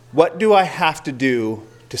that, what do I have to do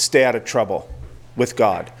to stay out of trouble with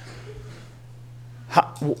God?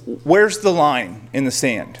 Where's the line in the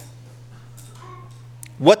sand?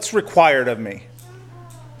 What's required of me?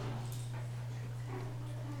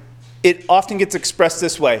 It often gets expressed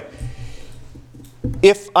this way.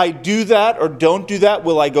 If I do that or don't do that,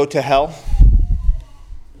 will I go to hell?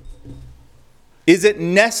 Is it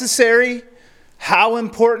necessary? How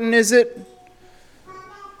important is it?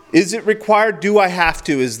 Is it required? Do I have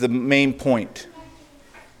to is the main point.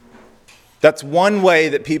 That's one way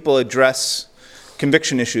that people address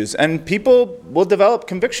conviction issues. And people will develop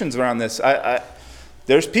convictions around this.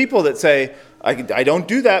 There's people that say, I don't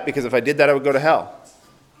do that because if I did that, I would go to hell.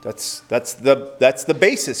 That's the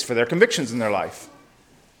basis for their convictions in their life.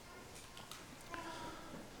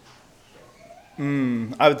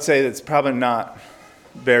 I would say that's probably not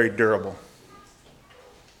very durable.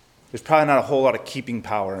 There's probably not a whole lot of keeping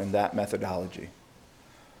power in that methodology.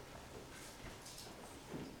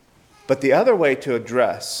 But the other way to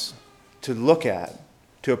address, to look at,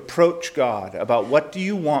 to approach God about what do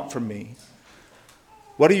you want from me?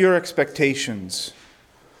 What are your expectations?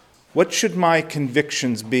 What should my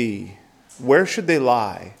convictions be? Where should they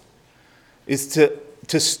lie? Is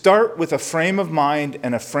to start with a frame of mind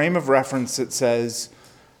and a frame of reference that says,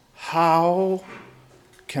 how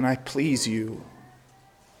can I please you?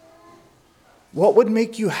 What would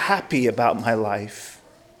make you happy about my life?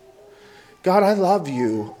 God, I love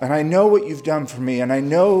you, and I know what you've done for me, and I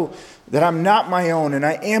know that I'm not my own, and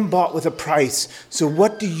I am bought with a price. So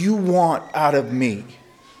what do you want out of me?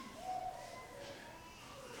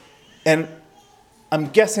 And I'm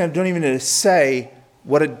guessing I don't even need to say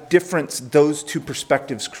what a difference those two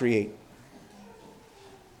perspectives create.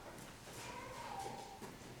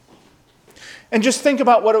 And just think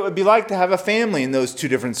about what it would be like to have a family in those two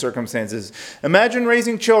different circumstances. Imagine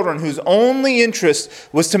raising children whose only interest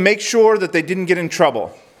was to make sure that they didn't get in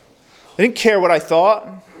trouble. They didn't care what I thought.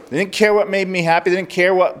 They didn't care what made me happy. They didn't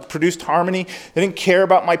care what produced harmony. They didn't care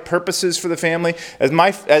about my purposes for the family.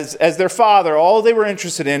 As their father, all they were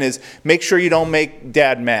interested in is make sure you don't make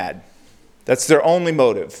dad mad. That's their only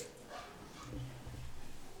motive.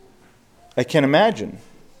 I can't imagine.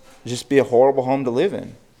 It'd just be a horrible home to live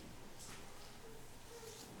in.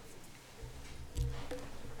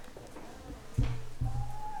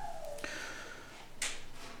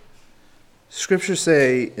 Scriptures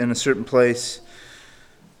say in a certain place,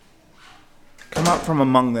 "Come out from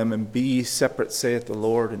among them and be ye separate, saith the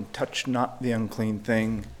Lord, and touch not the unclean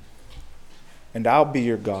thing, and I'll be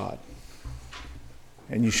your God,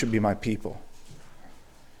 and you should be my people."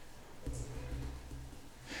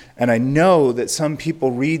 And I know that some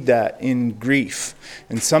people read that in grief,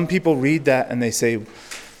 and some people read that and they say,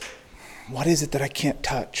 what is it that I can't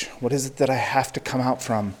touch? What is it that I have to come out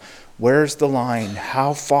from? Where's the line?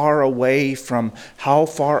 How far away from, how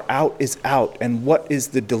far out is out? And what is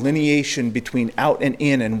the delineation between out and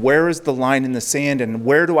in? And where is the line in the sand? And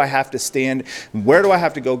where do I have to stand? Where do I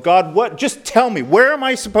have to go? God, what? Just tell me, where am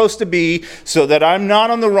I supposed to be so that I'm not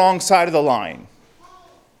on the wrong side of the line?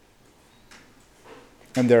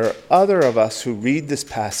 And there are other of us who read this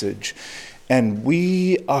passage and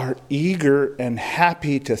we are eager and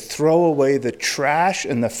happy to throw away the trash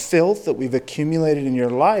and the filth that we've accumulated in your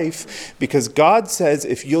life, because God says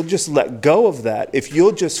if you'll just let go of that, if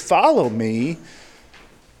you'll just follow me,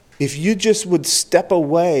 if you just would step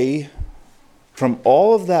away from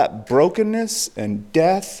all of that brokenness and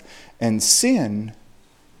death and sin,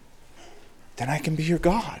 then I can be your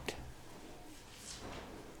God.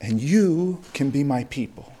 And you can be my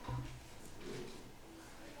people.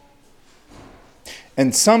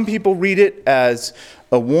 And some people read it as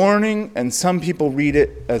a warning, and some people read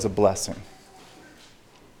it as a blessing.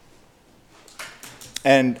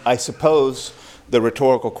 And I suppose the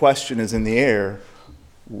rhetorical question is in the air,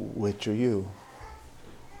 which are you?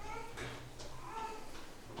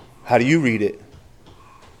 How do you read it?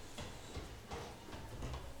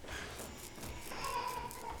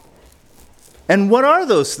 And what are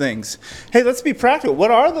those things? Hey, let's be practical.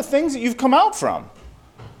 What are the things that you've come out from?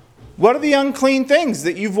 What are the unclean things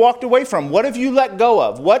that you've walked away from? What have you let go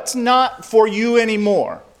of? What's not for you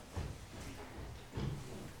anymore?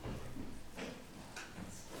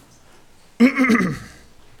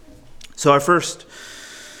 So our first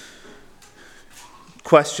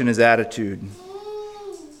question is attitude.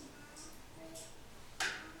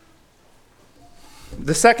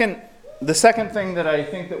 The second thing that I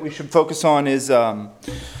think that we should focus on is a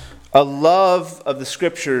love of the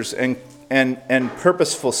Scriptures and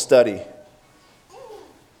purposeful study.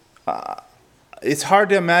 It's hard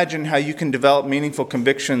to imagine how you can develop meaningful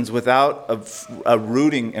convictions without a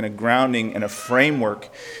rooting and a grounding and a framework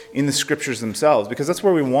in the Scriptures themselves, because that's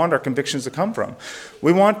where we want our convictions to come from.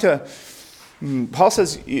 We want to, Paul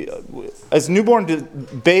says, as newborn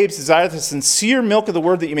babes desire the sincere milk of the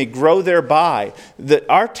word that you may grow thereby. That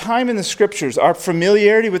our time in the Scriptures, our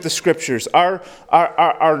familiarity with the Scriptures, our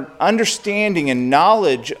understanding and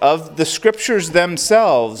knowledge of the Scriptures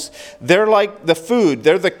themselves, they're like the food.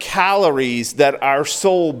 They're the calories that our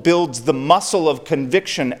soul builds the muscle of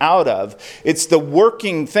conviction out of. It's the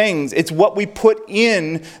working things. It's what we put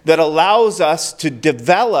in that allows us to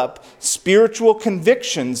develop spiritual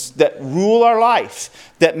convictions that rule our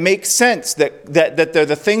life, that make sense, that they're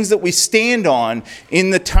the things that we stand on in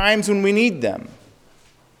the times when we need them.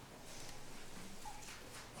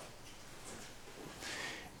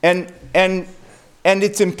 And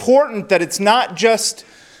it's important that it's not just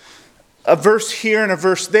a verse here and a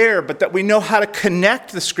verse there, but that we know how to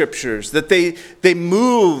connect the Scriptures, that they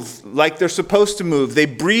move like they're supposed to move. They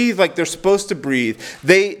breathe like they're supposed to breathe.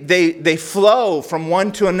 They flow from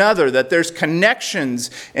one to another, that there's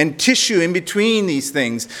connections and tissue in between these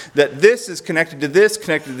things, that this is connected to this,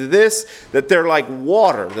 that they're like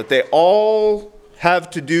water, that they all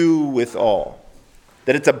have to do with all.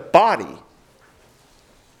 That it's a body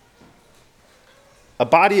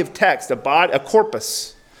of text, a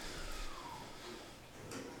corpus.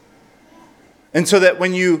 And so that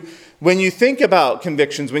when you When you think about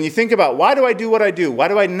convictions, when you think about why do I do what I do? Why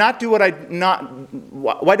do I not do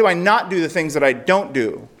why do I not do the things that I don't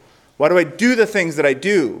do? Why do I do the things that I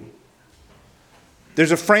do?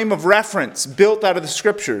 There's a frame of reference built out of the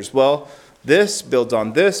scriptures. Well, this builds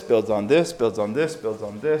on this, builds on this, builds on this, builds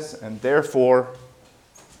on this, and therefore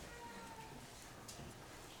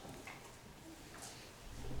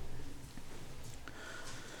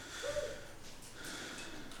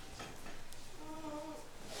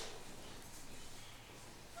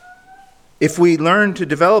if we learn to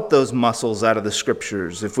develop those muscles out of the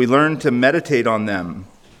scriptures, if we learn to meditate on them,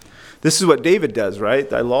 this is what David does, right?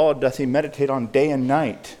 Thy law doth he meditate on day and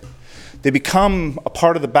night. They become a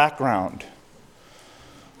part of the background.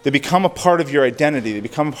 They become a part of your identity. They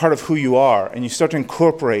become a part of who you are. And you start to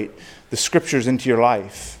incorporate the scriptures into your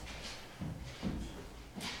life.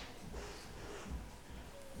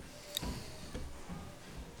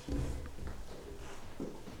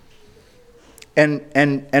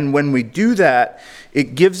 And when we do that,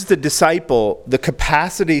 it gives the disciple the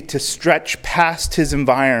capacity to stretch past his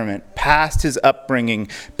environment, past his upbringing,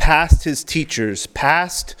 past his teachers,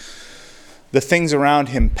 past the things around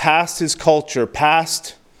him, past his culture,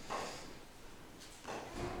 past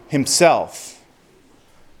himself,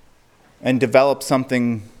 and develop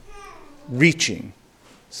something reaching,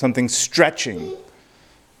 something stretching.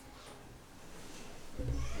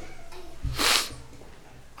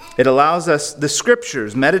 It allows us, the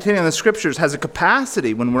scriptures, meditating on the scriptures has a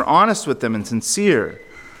capacity, when we're honest with them and sincere,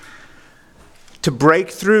 to break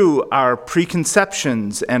through our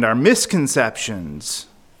preconceptions and our misconceptions.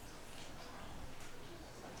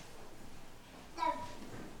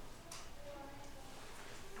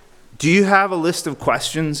 Do you have a list of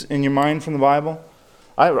questions in your mind from the Bible?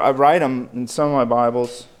 I write them in some of my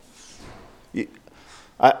Bibles.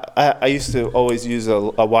 I used to always use a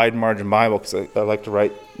wide margin Bible because I like to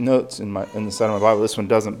write notes in the side of my Bible. This one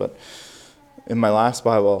doesn't, but in my last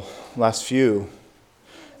Bible, last few,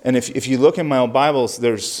 and if you look in my old Bibles,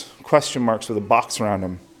 there's question marks with a box around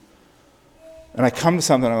them. And I come to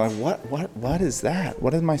something, and I'm like, what is that?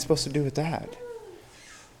 What am I supposed to do with that?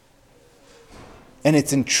 And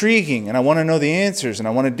it's intriguing, and I want to know the answers, and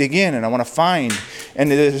I want to dig in, and I want to find.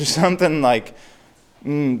 And there's something like,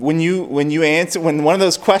 when you answer, when one of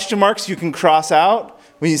those question marks you can cross out,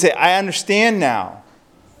 when you say, I understand now,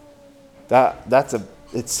 that'll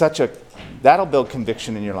build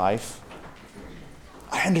conviction in your life.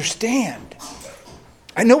 I understand.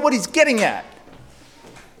 I know what he's getting at.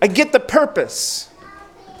 I get the purpose.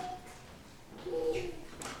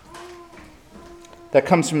 That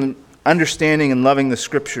comes from understanding and loving the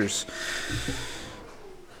scriptures.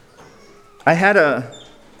 I'll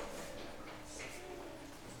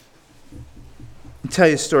tell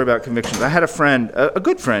you a story about convictions. I had a friend, a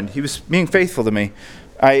good friend. He was being faithful to me.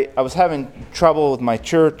 I was having trouble with my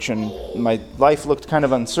church, and my life looked kind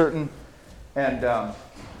of uncertain. And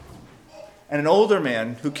an older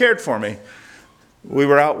man who cared for me, we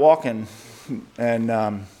were out walking,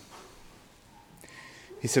 and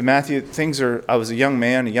he said, Matthew, I was a young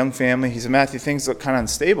man, a young family. He said, Matthew, things look kind of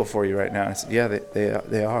unstable for you right now. I said, yeah,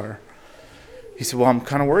 they are. He said, well, I'm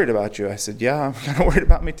kind of worried about you. I said, yeah, I'm kind of worried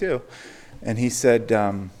about me too. And he said,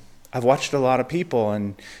 I've watched a lot of people,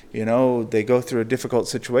 and, they go through a difficult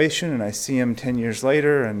situation, and I see them 10 years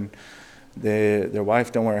later, and their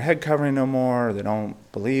wife don't wear a head covering no more. They don't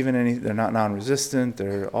believe in anything. They're not non-resistant.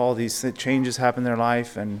 All these changes happen in their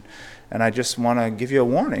life, and I just want to give you a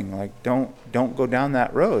warning. Like, don't go down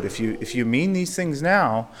that road. If you mean these things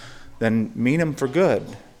now, then mean them for good.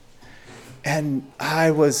 And I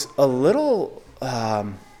was a little.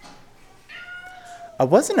 I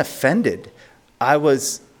wasn't offended. I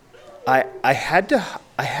had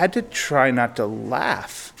to try not to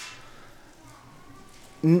laugh.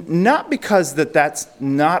 Not because that's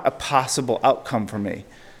not a possible outcome for me.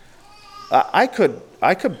 I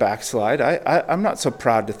could backslide. I'm not so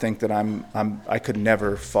proud to think that I could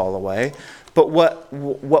never fall away. But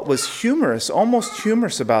what was humorous, almost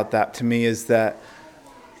humorous about that to me is that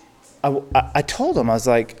I told him, I was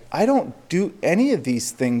like, I don't do any of these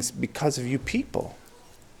things because of you people.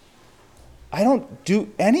 I don't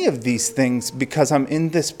do any of these things because I'm in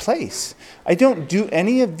this place. I don't do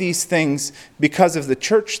any of these things because of the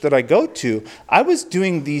church that I go to. I was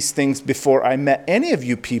doing these things before I met any of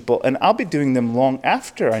you people, and I'll be doing them long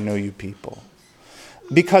after I know you people.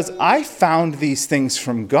 Because I found these things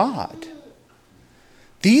from God.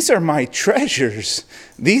 These are my treasures.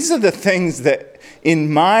 These are the things that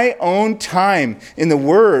in my own time, in the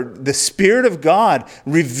Word, the Spirit of God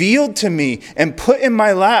revealed to me and put in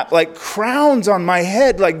my lap like crowns on my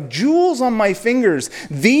head, like jewels on my fingers.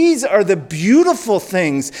 These are the beautiful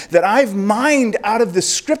things that I've mined out of the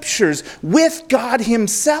Scriptures with God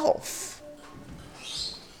Himself.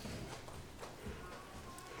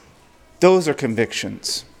 Those are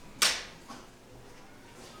convictions.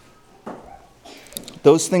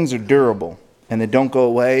 Those things are durable, and they don't go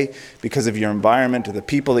away because of your environment or the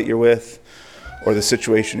people that you're with or the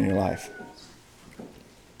situation in your life.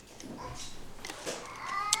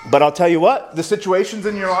 But I'll tell you what, the situations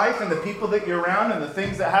in your life and the people that you're around and the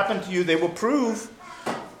things that happen to you, they will prove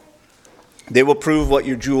what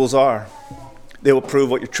your jewels are. They will prove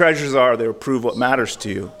what your treasures are. They will prove what matters to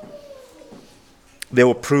you. They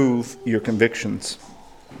will prove your convictions.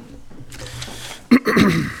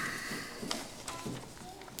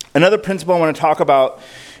 Another principle I want to talk about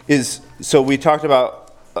is, so we talked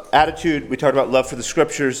about attitude, we talked about love for the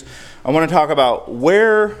Scriptures. I want to talk about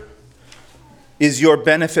where is your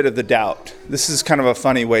benefit of the doubt. This is kind of a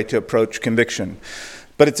funny way to approach conviction.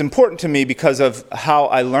 But it's important to me because of how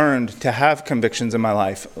I learned to have convictions in my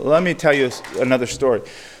life. Let me tell you another story.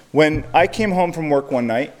 When I came home from work one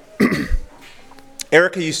night,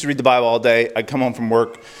 Erica used to read the Bible all day. I'd come home from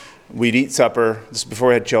work, we'd eat supper, this is before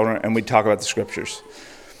we had children, and we'd talk about the Scriptures.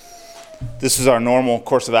 This is our normal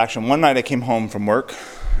course of action. One night I came home from work,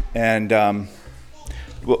 and a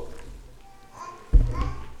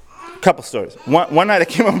couple stories. One night I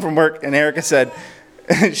came home from work, and Erica said,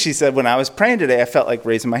 she said, when I was praying today, I felt like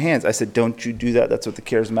raising my hands. I said, don't you do that. That's what the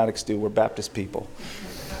charismatics do. We're Baptist people.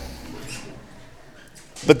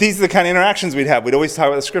 But these are the kind of interactions we'd have. We'd always talk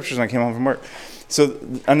about the Scriptures when I came home from work. So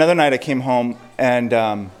another night I came home,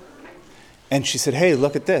 and she said, hey,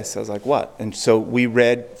 look at this. I was like, what? And so we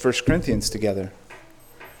read 1 Corinthians together.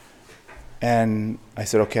 And I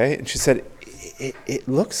said, okay. And she said, it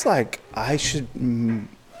looks like I should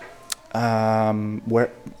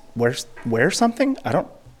wear something? A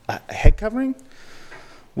head covering?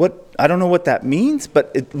 What? I don't know what that means,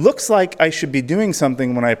 but it looks like I should be doing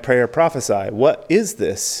something when I pray or prophesy. What is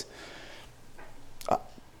this?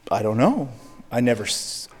 I don't know.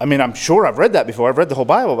 I'm sure I've read that before. I've read the whole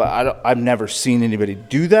Bible, but I've never seen anybody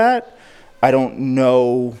do that. I don't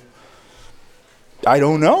know.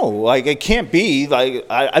 Like, it can't be. Like,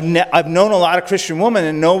 I've known a lot of Christian women,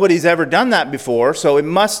 and nobody's ever done that before, so it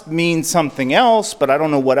must mean something else, but I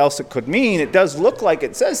don't know what else it could mean. It does look like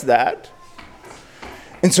it says that.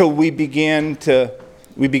 And so we began to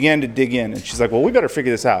dig in, and she's like, well, we better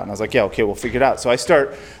figure this out. And I was like, yeah, okay, we'll figure it out. So I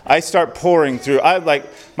start pouring through.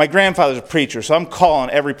 My grandfather's a preacher, so I'm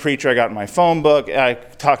calling every preacher I got in my phone book. I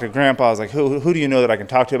talked to Grandpa. I was like, who do you know that I can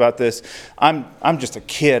talk to about this? I'm just a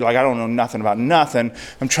kid. Like, I don't know nothing about nothing.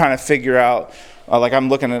 I'm trying to figure out. I'm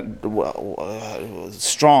looking at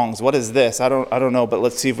Strong's. What is this? I don't know, but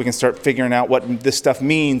let's see if we can start figuring out what this stuff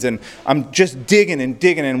means. And I'm just digging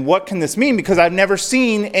and what can this mean? Because I've never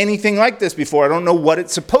seen anything like this before. I don't know what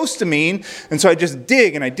it's supposed to mean. And so I just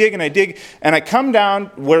dig and I dig and I dig. And I come down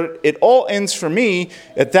where it all ends for me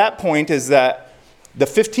at that point is that the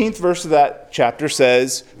 15th verse of that chapter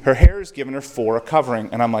says, her hair is given her for a covering.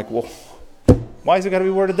 And I'm like, well, why is it got to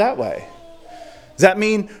be worded that way? Does that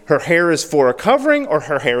mean her hair is for a covering or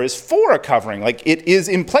her hair is for a covering? Like, it is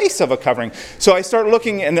in place of a covering. So I start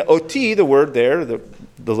looking in the OT, the word there, the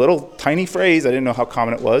little tiny phrase. I didn't know how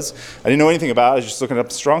common it was. I didn't know anything about it. I was just looking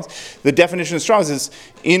up Strong's. The definition of Strong's is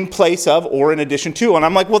in place of or in addition to. And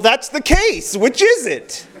I'm like, well, that's the case. Which is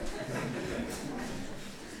it?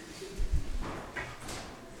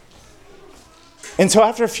 And so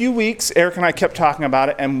after a few weeks, Eric and I kept talking about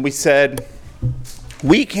it, and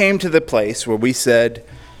we came to the place where we said,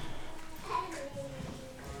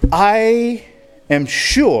 I am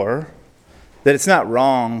sure that it's not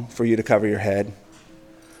wrong for you to cover your head,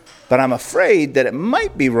 but I'm afraid that it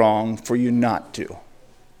might be wrong for you not to.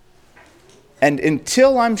 And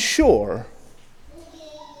until I'm sure,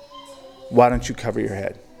 why don't you cover your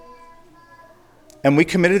head? And we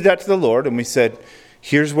committed that to the Lord, and we said,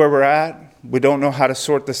 here's where we're at. We don't know how to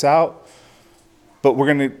sort this out, but we're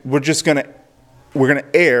going to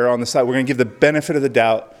err on the side. We're going to give the benefit of the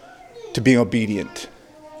doubt to being obedient.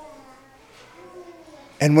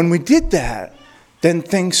 And when we did that, then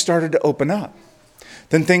things started to open up.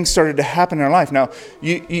 Then things started to happen in our life. Now,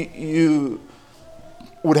 you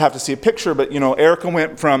would have to see a picture, but, Erica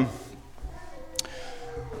went from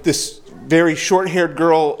this very short-haired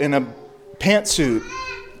girl in a pantsuit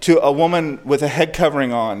to a woman with a head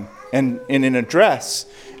covering on and in a dress.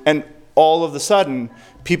 And all of a sudden,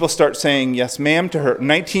 people start saying yes, ma'am, to her.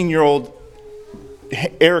 19-year-old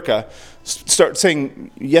Erica start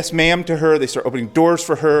saying yes ma'am to her. They start opening doors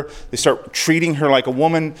for her. They start treating her like a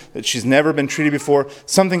woman that she's never been treated before.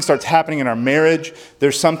 Something starts happening in our marriage.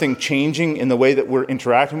 There's something changing in the way that we're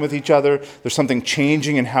interacting with each other. There's something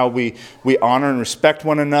changing in how we honor and respect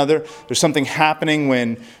one another. There's something happening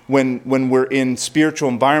when we're in spiritual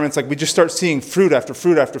environments. Like we just start seeing fruit after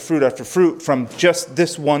fruit after fruit after fruit from just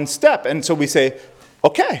this one step. And so we say,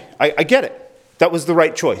 okay, I get it. That was the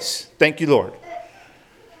right choice. Thank you, Lord.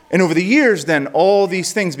 And over the years, then, all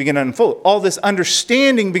these things begin to unfold. All this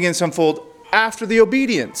understanding begins to unfold after the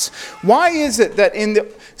obedience. Why is it that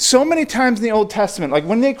so many times in the Old Testament, like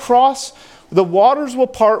when they cross, the waters will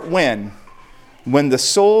part when? When the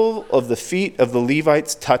sole of the feet of the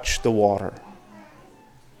Levites touch the water.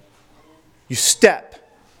 You step,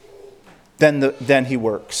 then he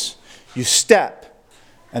works. You step,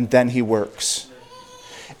 and then he works.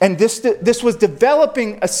 And this was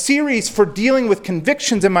developing a series for dealing with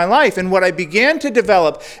convictions in my life. And what I began to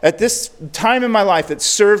develop at this time in my life that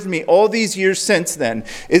served me all these years since then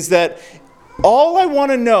is that all I want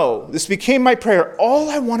to know, this became my prayer, all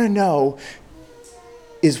I want to know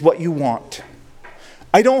is what you want.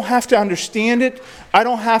 I don't have to understand it. I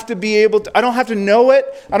don't have to be able to, I don't have to know it.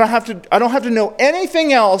 I don't have to know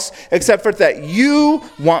anything else except for that you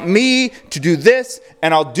want me to do this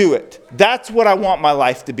and I'll do it. That's what I want my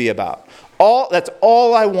life to be about. That's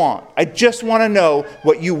all I want. I just want to know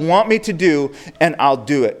what you want me to do and I'll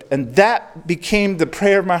do it. And that became the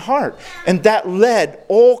prayer of my heart. And that led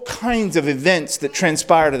all kinds of events that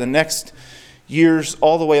transpired in the next years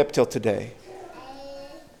all the way up till today.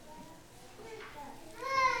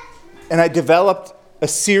 And I developed a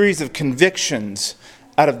series of convictions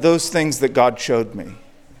out of those things that God showed me.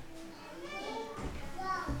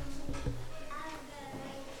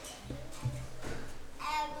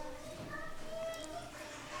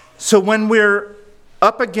 So when we're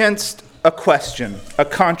up against a question, a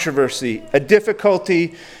controversy, a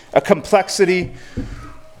difficulty, a complexity,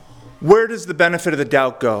 where does the benefit of the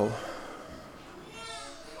doubt go?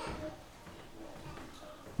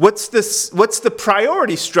 What's the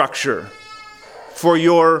priority structure for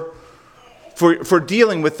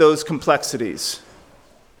dealing with those complexities?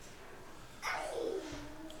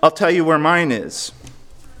 I'll tell you where mine is.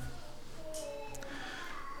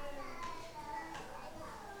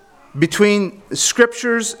 Between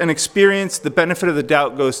scriptures and experience, the benefit of the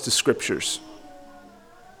doubt goes to scriptures.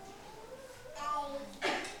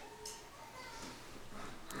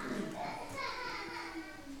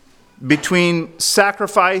 Between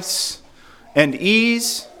sacrifice and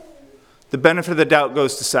ease, the benefit of the doubt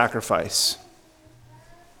goes to sacrifice.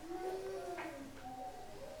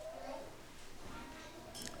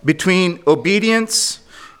 Between obedience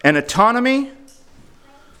and autonomy,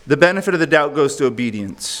 the benefit of the doubt goes to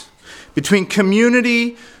obedience. Between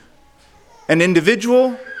community and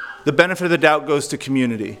individual, the benefit of the doubt goes to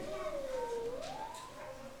community.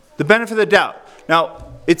 The benefit of the doubt. Now,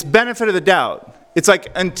 it's benefit of the doubt. It's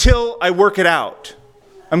like until I work it out,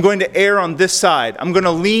 I'm going to err on this side. I'm going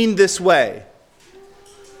to lean this way.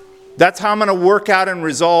 That's how I'm going to work out and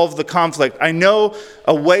resolve the conflict. I know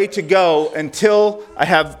a way to go until I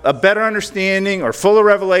have a better understanding or fuller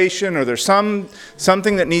revelation or there's something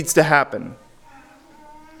that needs to happen.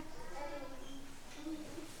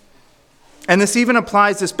 And this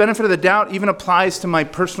benefit of the doubt even applies to my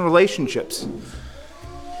personal relationships.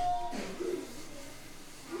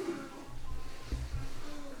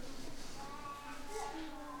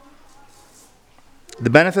 The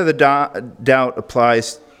benefit of the doubt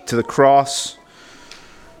applies to the cross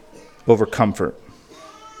over comfort.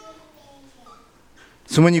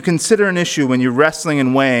 So when you consider an issue, when you're wrestling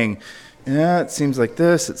and weighing, it seems like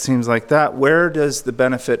this, it seems like that, where does the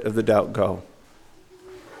benefit of the doubt go?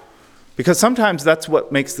 Because sometimes that's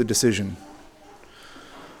what makes the decision.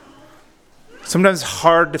 Sometimes it's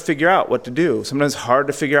hard to figure out what to do. Sometimes it's hard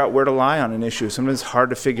to figure out where to lie on an issue. Sometimes it's hard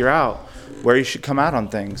to figure out where you should come out on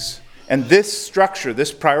things. And this structure,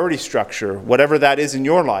 this priority structure, whatever that is in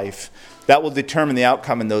your life, that will determine the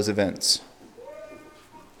outcome in those events.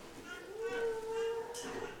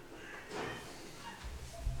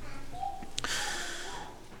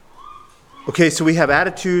 Okay, so we have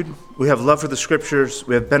attitude, we have love for the scriptures,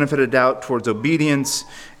 we have benefit of doubt towards obedience,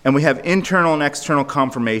 and we have internal and external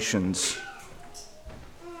confirmations.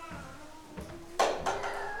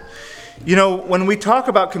 You know, when we talk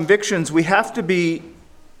about convictions, we have to be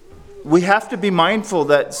mindful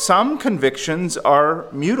that some convictions are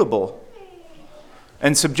mutable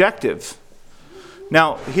and subjective.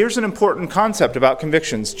 Now, here's an important concept about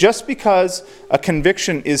convictions. Just because a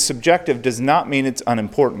conviction is subjective does not mean it's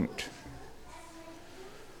unimportant.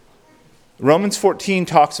 Romans 14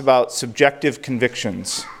 talks about subjective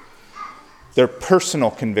convictions. They're personal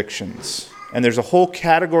convictions. And there's a whole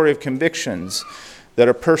category of convictions that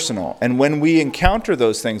are personal. And when we encounter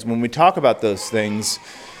those things, when we talk about those things,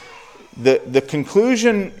 the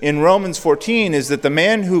conclusion in Romans 14 is that the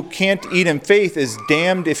man who can't eat in faith is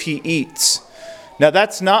damned if he eats. Now,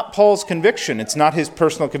 that's not Paul's conviction. It's not his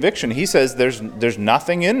personal conviction. He says there's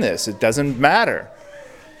nothing in this. It doesn't matter.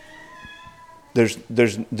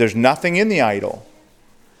 There's nothing in the idol.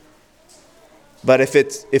 But if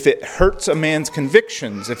it hurts a man's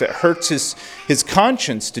convictions, if it hurts his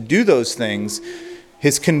conscience to do those things,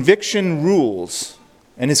 his conviction rules,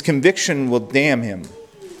 and his conviction will damn him.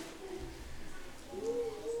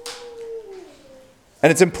 And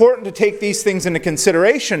it's important to take these things into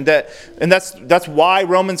consideration. That's why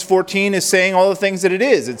Romans 14 is saying all the things that it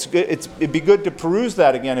is. It'd be good to peruse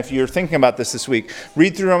that again if you're thinking about this week.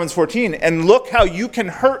 Read through Romans 14 and look how you can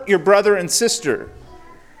hurt your brother and sister.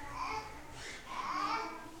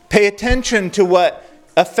 Pay attention to what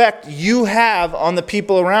effect you have on the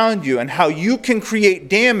people around you and how you can create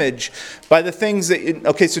damage by the things that...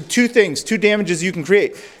 Okay, so two damages you can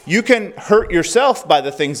create. You can hurt yourself by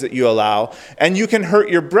the things that you allow, and you can hurt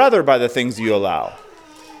your brother by the things you allow.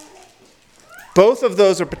 Both of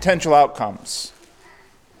those are potential outcomes.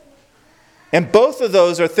 And both of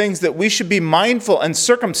those are things that we should be mindful and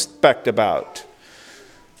circumspect about.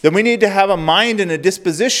 Then we need to have a mind and a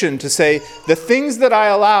disposition to say, the things that I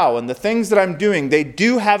allow and the things that I'm doing, they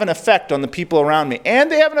do have an effect on the people around me.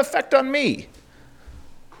 And they have an effect on me.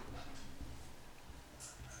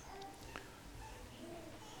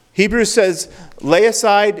 Hebrews says, lay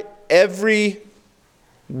aside every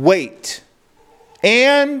weight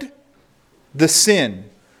and the sin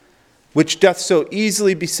which doth so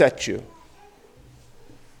easily beset you,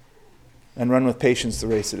 and run with patience the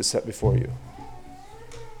race that is set before you.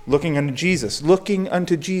 Looking unto Jesus.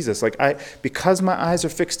 Because my eyes are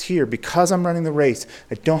fixed here, because I'm running the race,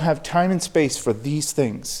 I don't have time and space for these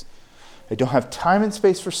things. I don't have time and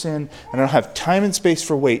space for sin, and I don't have time and space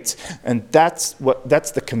for weights. And that's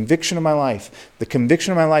the conviction of my life. The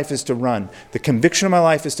conviction of my life is to run. The conviction of my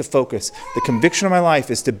life is to focus. The conviction of my life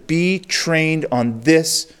is to be trained on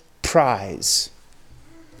this prize,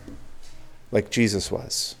 like Jesus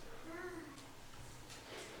was,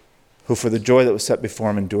 who for the joy that was set before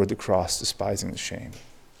him endured the cross, despising the shame.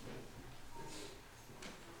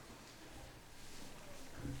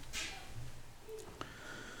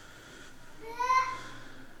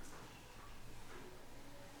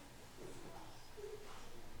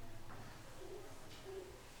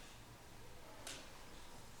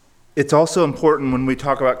 It's also important when we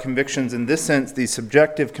talk about convictions in this sense, these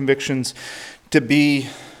subjective convictions, to be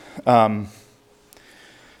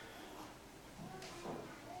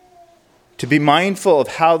mindful of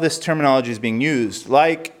how this terminology is being used,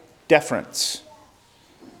 like deference.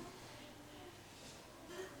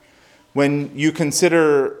 When you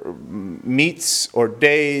consider meats or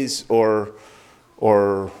days or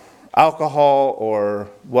alcohol or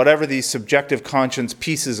whatever these subjective conscience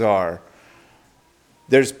pieces are,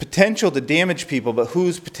 there's potential to damage people, but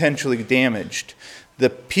who's potentially damaged? The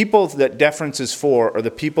people that deference is for are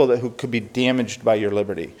the people who could be damaged by your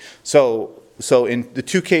liberty. So in the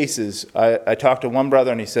two cases, I talked to one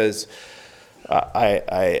brother and he says,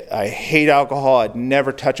 I hate alcohol. I'd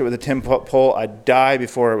never touch it with a 10-foot pole. I'd die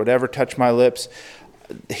before it would ever touch my lips.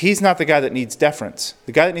 He's not the guy that needs deference.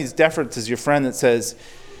 The guy that needs deference is your friend that says,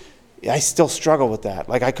 I still struggle with that.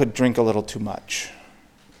 Like I could drink a little too much.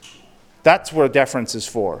 That's where deference is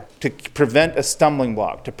for, to prevent a stumbling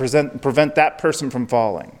block, to prevent that person from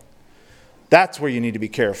falling. That's where you need to be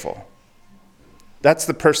careful. That's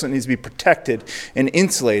the person that needs to be protected and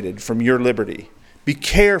insulated from your liberty. Be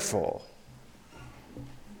careful.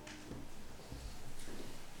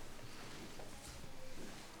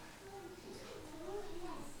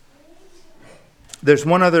 There's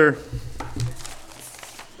one other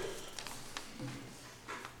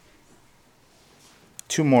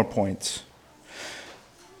two more points,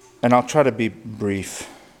 and I'll try to be brief.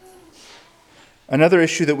 Another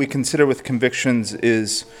issue that we consider with convictions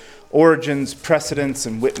is origins, precedents,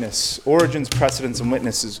 and witness. Origins, precedents, and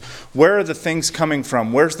witnesses. Where are the things coming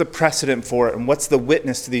from? Where's the precedent for it? And what's the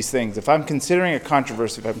witness to these things? If I'm considering a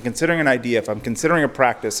controversy, if I'm considering an idea, if I'm considering a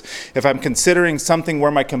practice, if I'm considering something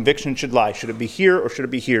where my conviction should lie, should it be here or should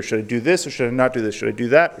it be here? Should I do this or should I not do this? Should I do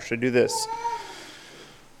that or should I do this?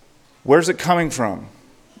 Where's it coming from?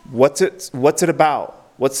 What's it about?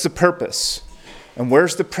 What's the purpose? And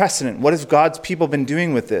where's the precedent? What has God's people been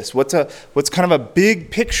doing with this? What's kind of a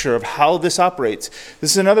big picture of how this operates?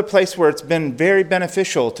 This is another place where it's been very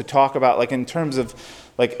beneficial to talk about, like in terms of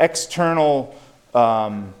like external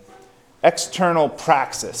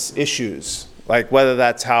praxis issues, like whether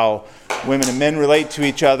that's how women and men relate to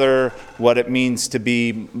each other, what it means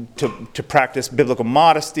to practice biblical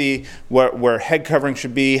modesty, where head covering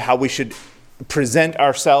should be, how we should present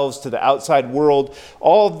ourselves to the outside world.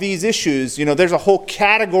 All of these issues, there's a whole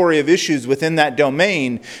category of issues within that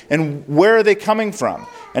domain, and where are they coming from?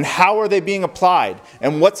 And how are they being applied?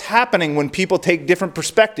 And what's happening when people take different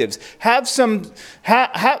perspectives?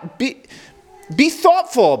 Be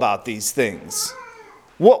thoughtful about these things.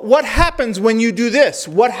 What happens when you do this?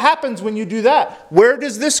 What happens when you do that? Where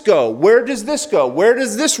does this go? Where does this go? Where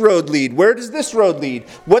does this road lead? Where does this road lead?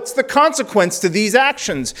 What's the consequence to these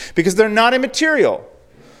actions? Because they're not immaterial.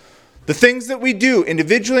 The things that we do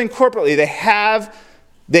individually and corporately,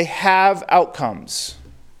 they have outcomes.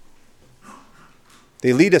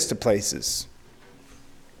 They lead us to places.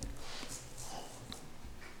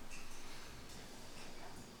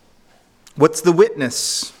 What's the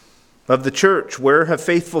witness of the church? Where have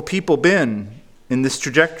faithful people been in this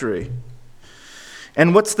trajectory?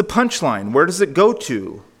 And what's the punchline? Where does it go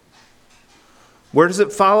to? Where does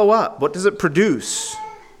it follow up? What does it produce?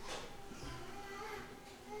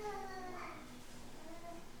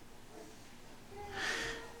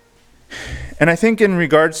 And I think in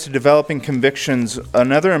regards to developing convictions,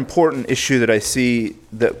 another important issue that I see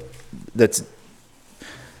that's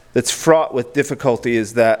fraught with difficulty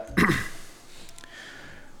is that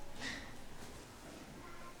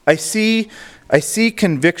I see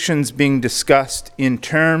convictions being discussed in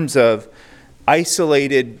terms of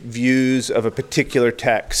isolated views of a particular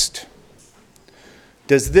text.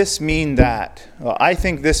 Does this mean that? Well, I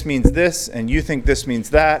think this means this, and you think this means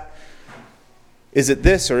that. Is it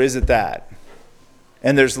this or is it that?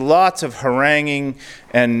 And there's lots of haranguing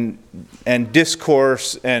and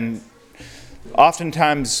discourse, and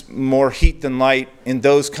oftentimes more heat than light in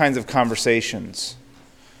those kinds of conversations.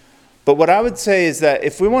 But what I would say is that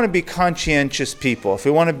if we want to be conscientious people, if we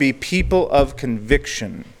want to be people of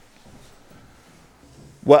conviction,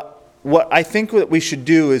 what I think that we should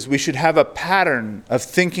do is we should have a pattern of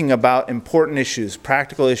thinking about important issues,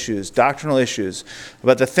 practical issues, doctrinal issues,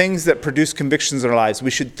 about the things that produce convictions in our lives. We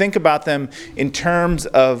should think about them in terms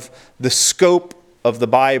of the scope of the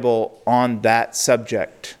Bible on that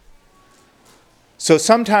subject. So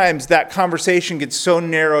sometimes that conversation gets so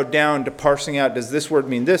narrowed down to parsing out, does this word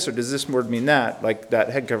mean this or does this word mean that? Like that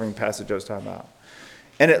head covering passage I was talking about.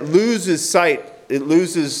 And it loses sight, it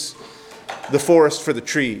loses the forest for the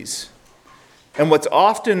trees. And what's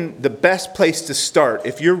often the best place to start,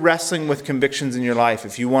 if you're wrestling with convictions in your life,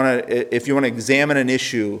 if you want to examine an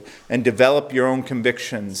issue and develop your own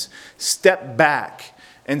convictions, step back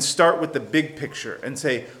and start with the big picture and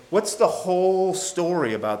say, what's the whole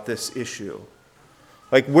story about this issue?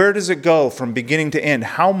 Like, where does it go from beginning to end?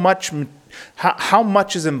 How much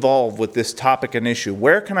is involved with this topic and issue?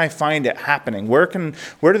 Where can I find it happening? Where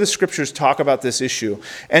do the scriptures talk about this issue?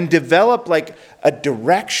 And develop like a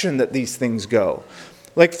direction that these things go.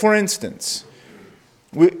 Like, for instance,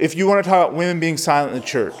 if you want to talk about women being silent in the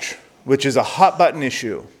church, which is a hot button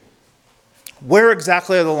issue, where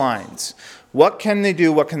exactly are the lines? What can they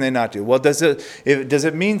do? What can they not do? Well, does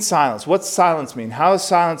it mean silence? What's silence mean? How is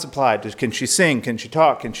silence applied? Can she sing? Can she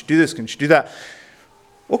talk? Can she do this? Can she do that?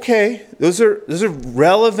 Okay, those are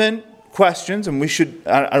relevant questions, and we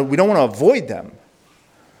don't want to avoid them.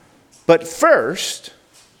 But first,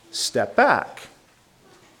 step back.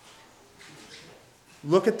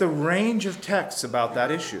 Look at the range of texts about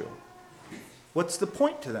that issue. What's the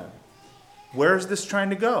point to them? Where is this trying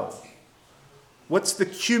to go? What's the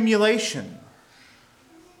cumulation?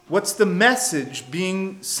 What's the message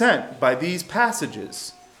being sent by these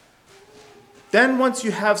passages? Then once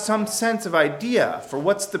you have some sense of idea for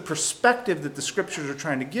what's the perspective that the scriptures are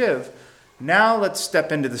trying to give, now let's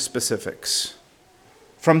step into the specifics.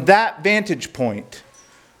 From that vantage point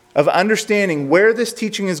of understanding where this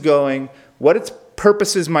teaching is going, what its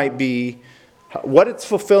purposes might be, what it's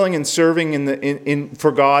fulfilling and serving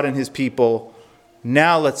for God and his people,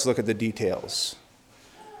 now let's look at the details.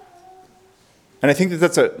 And I think that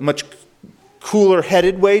that's a much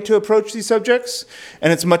cooler-headed way to approach these subjects,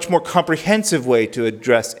 and it's a much more comprehensive way to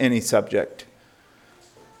address any subject.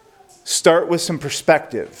 Start with some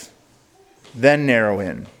perspective, then narrow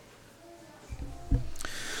in.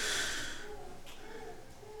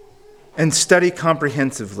 And study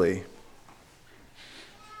comprehensively.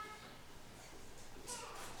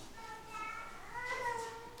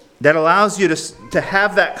 that allows you to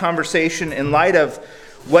have that conversation in light of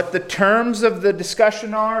what the terms of the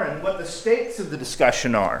discussion are and what the stakes of the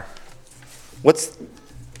discussion are.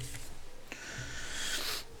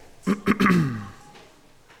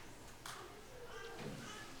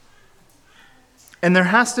 And there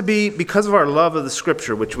has to be, because of our love of the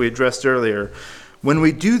Scripture, which we addressed earlier, when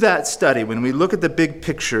we do that study, when we look at the big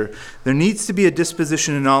picture, there needs to be a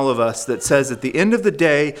disposition in all of us that says at the end of the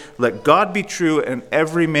day, let God be true and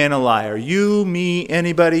every man a liar. You, me,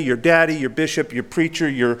 anybody, your daddy, your bishop, your preacher,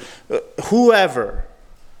 your whoever.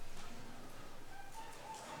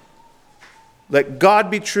 Let God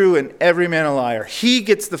be true and every man a liar. He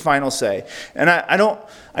gets the final say. And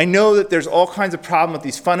I know that there's all kinds of problem with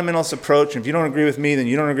these fundamentalist approach. And if you don't agree with me, then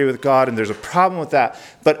you don't agree with God. And there's a problem with that.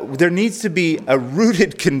 But there needs to be a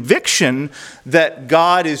rooted conviction that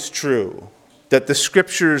God is true, that the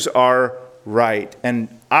Scriptures are right. And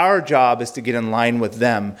our job is to get in line with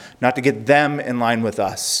them, not to get them in line with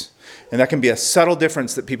us. And that can be a subtle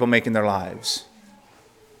difference that people make in their lives.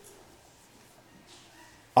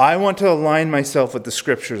 I want to align myself with the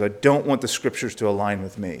Scriptures. I don't want the Scriptures to align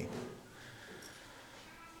with me.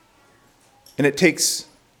 And it takes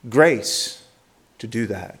grace to do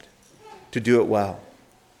that, to do it well.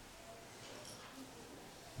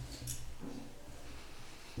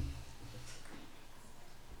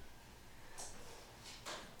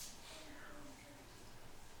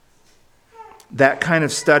 That kind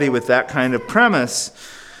of study with that kind of premise,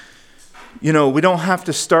 we don't have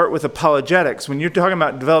to start with apologetics. When you're talking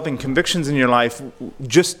about developing convictions in your life,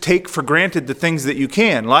 just take for granted the things that you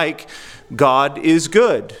can, like God is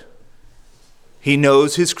good. He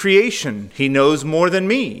knows His creation. He knows more than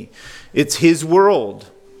me. It's His world.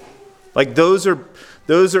 Like those are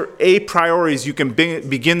a priorities you can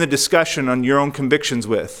begin the discussion on your own convictions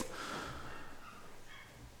with.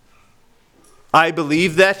 I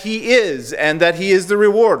believe that He is, and that He is the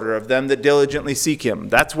rewarder of them that diligently seek Him.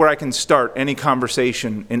 That's where I can start any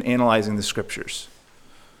conversation in analyzing the Scriptures.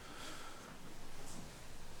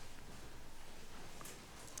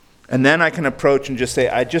 And then I can approach and just say,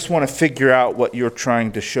 I just want to figure out what you're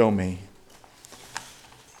trying to show me.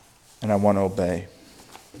 And I want to obey.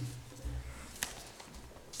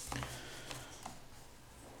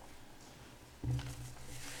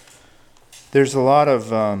 There's a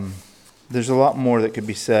lot more that could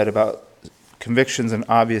be said about convictions, and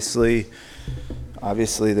obviously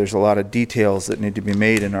there's a lot of details that need to be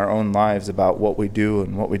made in our own lives about what we do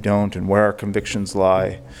and what we don't, and where our convictions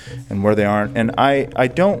lie and where they aren't. And I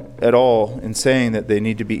don't at all, in saying that they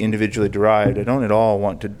need to be individually derived, I don't at all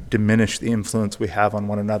want to diminish the influence we have on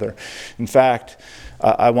one another. In fact,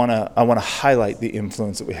 I want to highlight the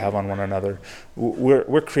influence that we have on one another.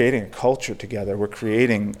 We're creating a culture together. We're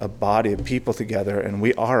creating a body of people together, and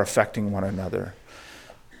we are affecting one another.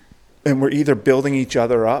 And we're either building each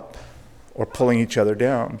other up or pulling each other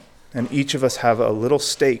down. And each of us have a little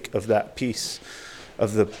stake of that piece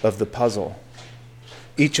of the puzzle.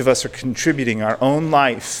 Each of us are contributing our own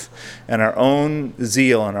life and our own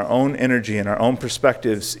zeal and our own energy and our own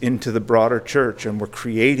perspectives into the broader church, and we're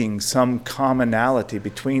creating some commonality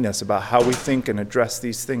between us about how we think and address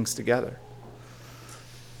these things together.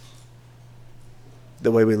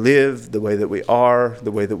 The way we live, the way that we are,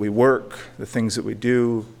 the way that we work, the things that we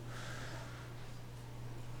do.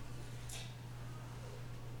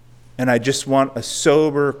 And I just want a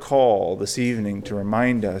sober call this evening to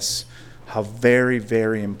remind us how very,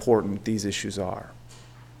 very important these issues are.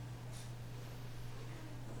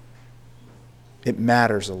 It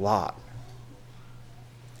matters a lot.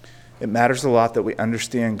 It matters a lot that we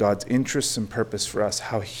understand God's interests and purpose for us,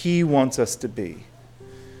 how He wants us to be,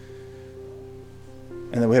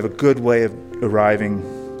 and that we have a good way of arriving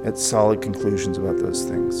at solid conclusions about those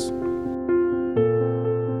things.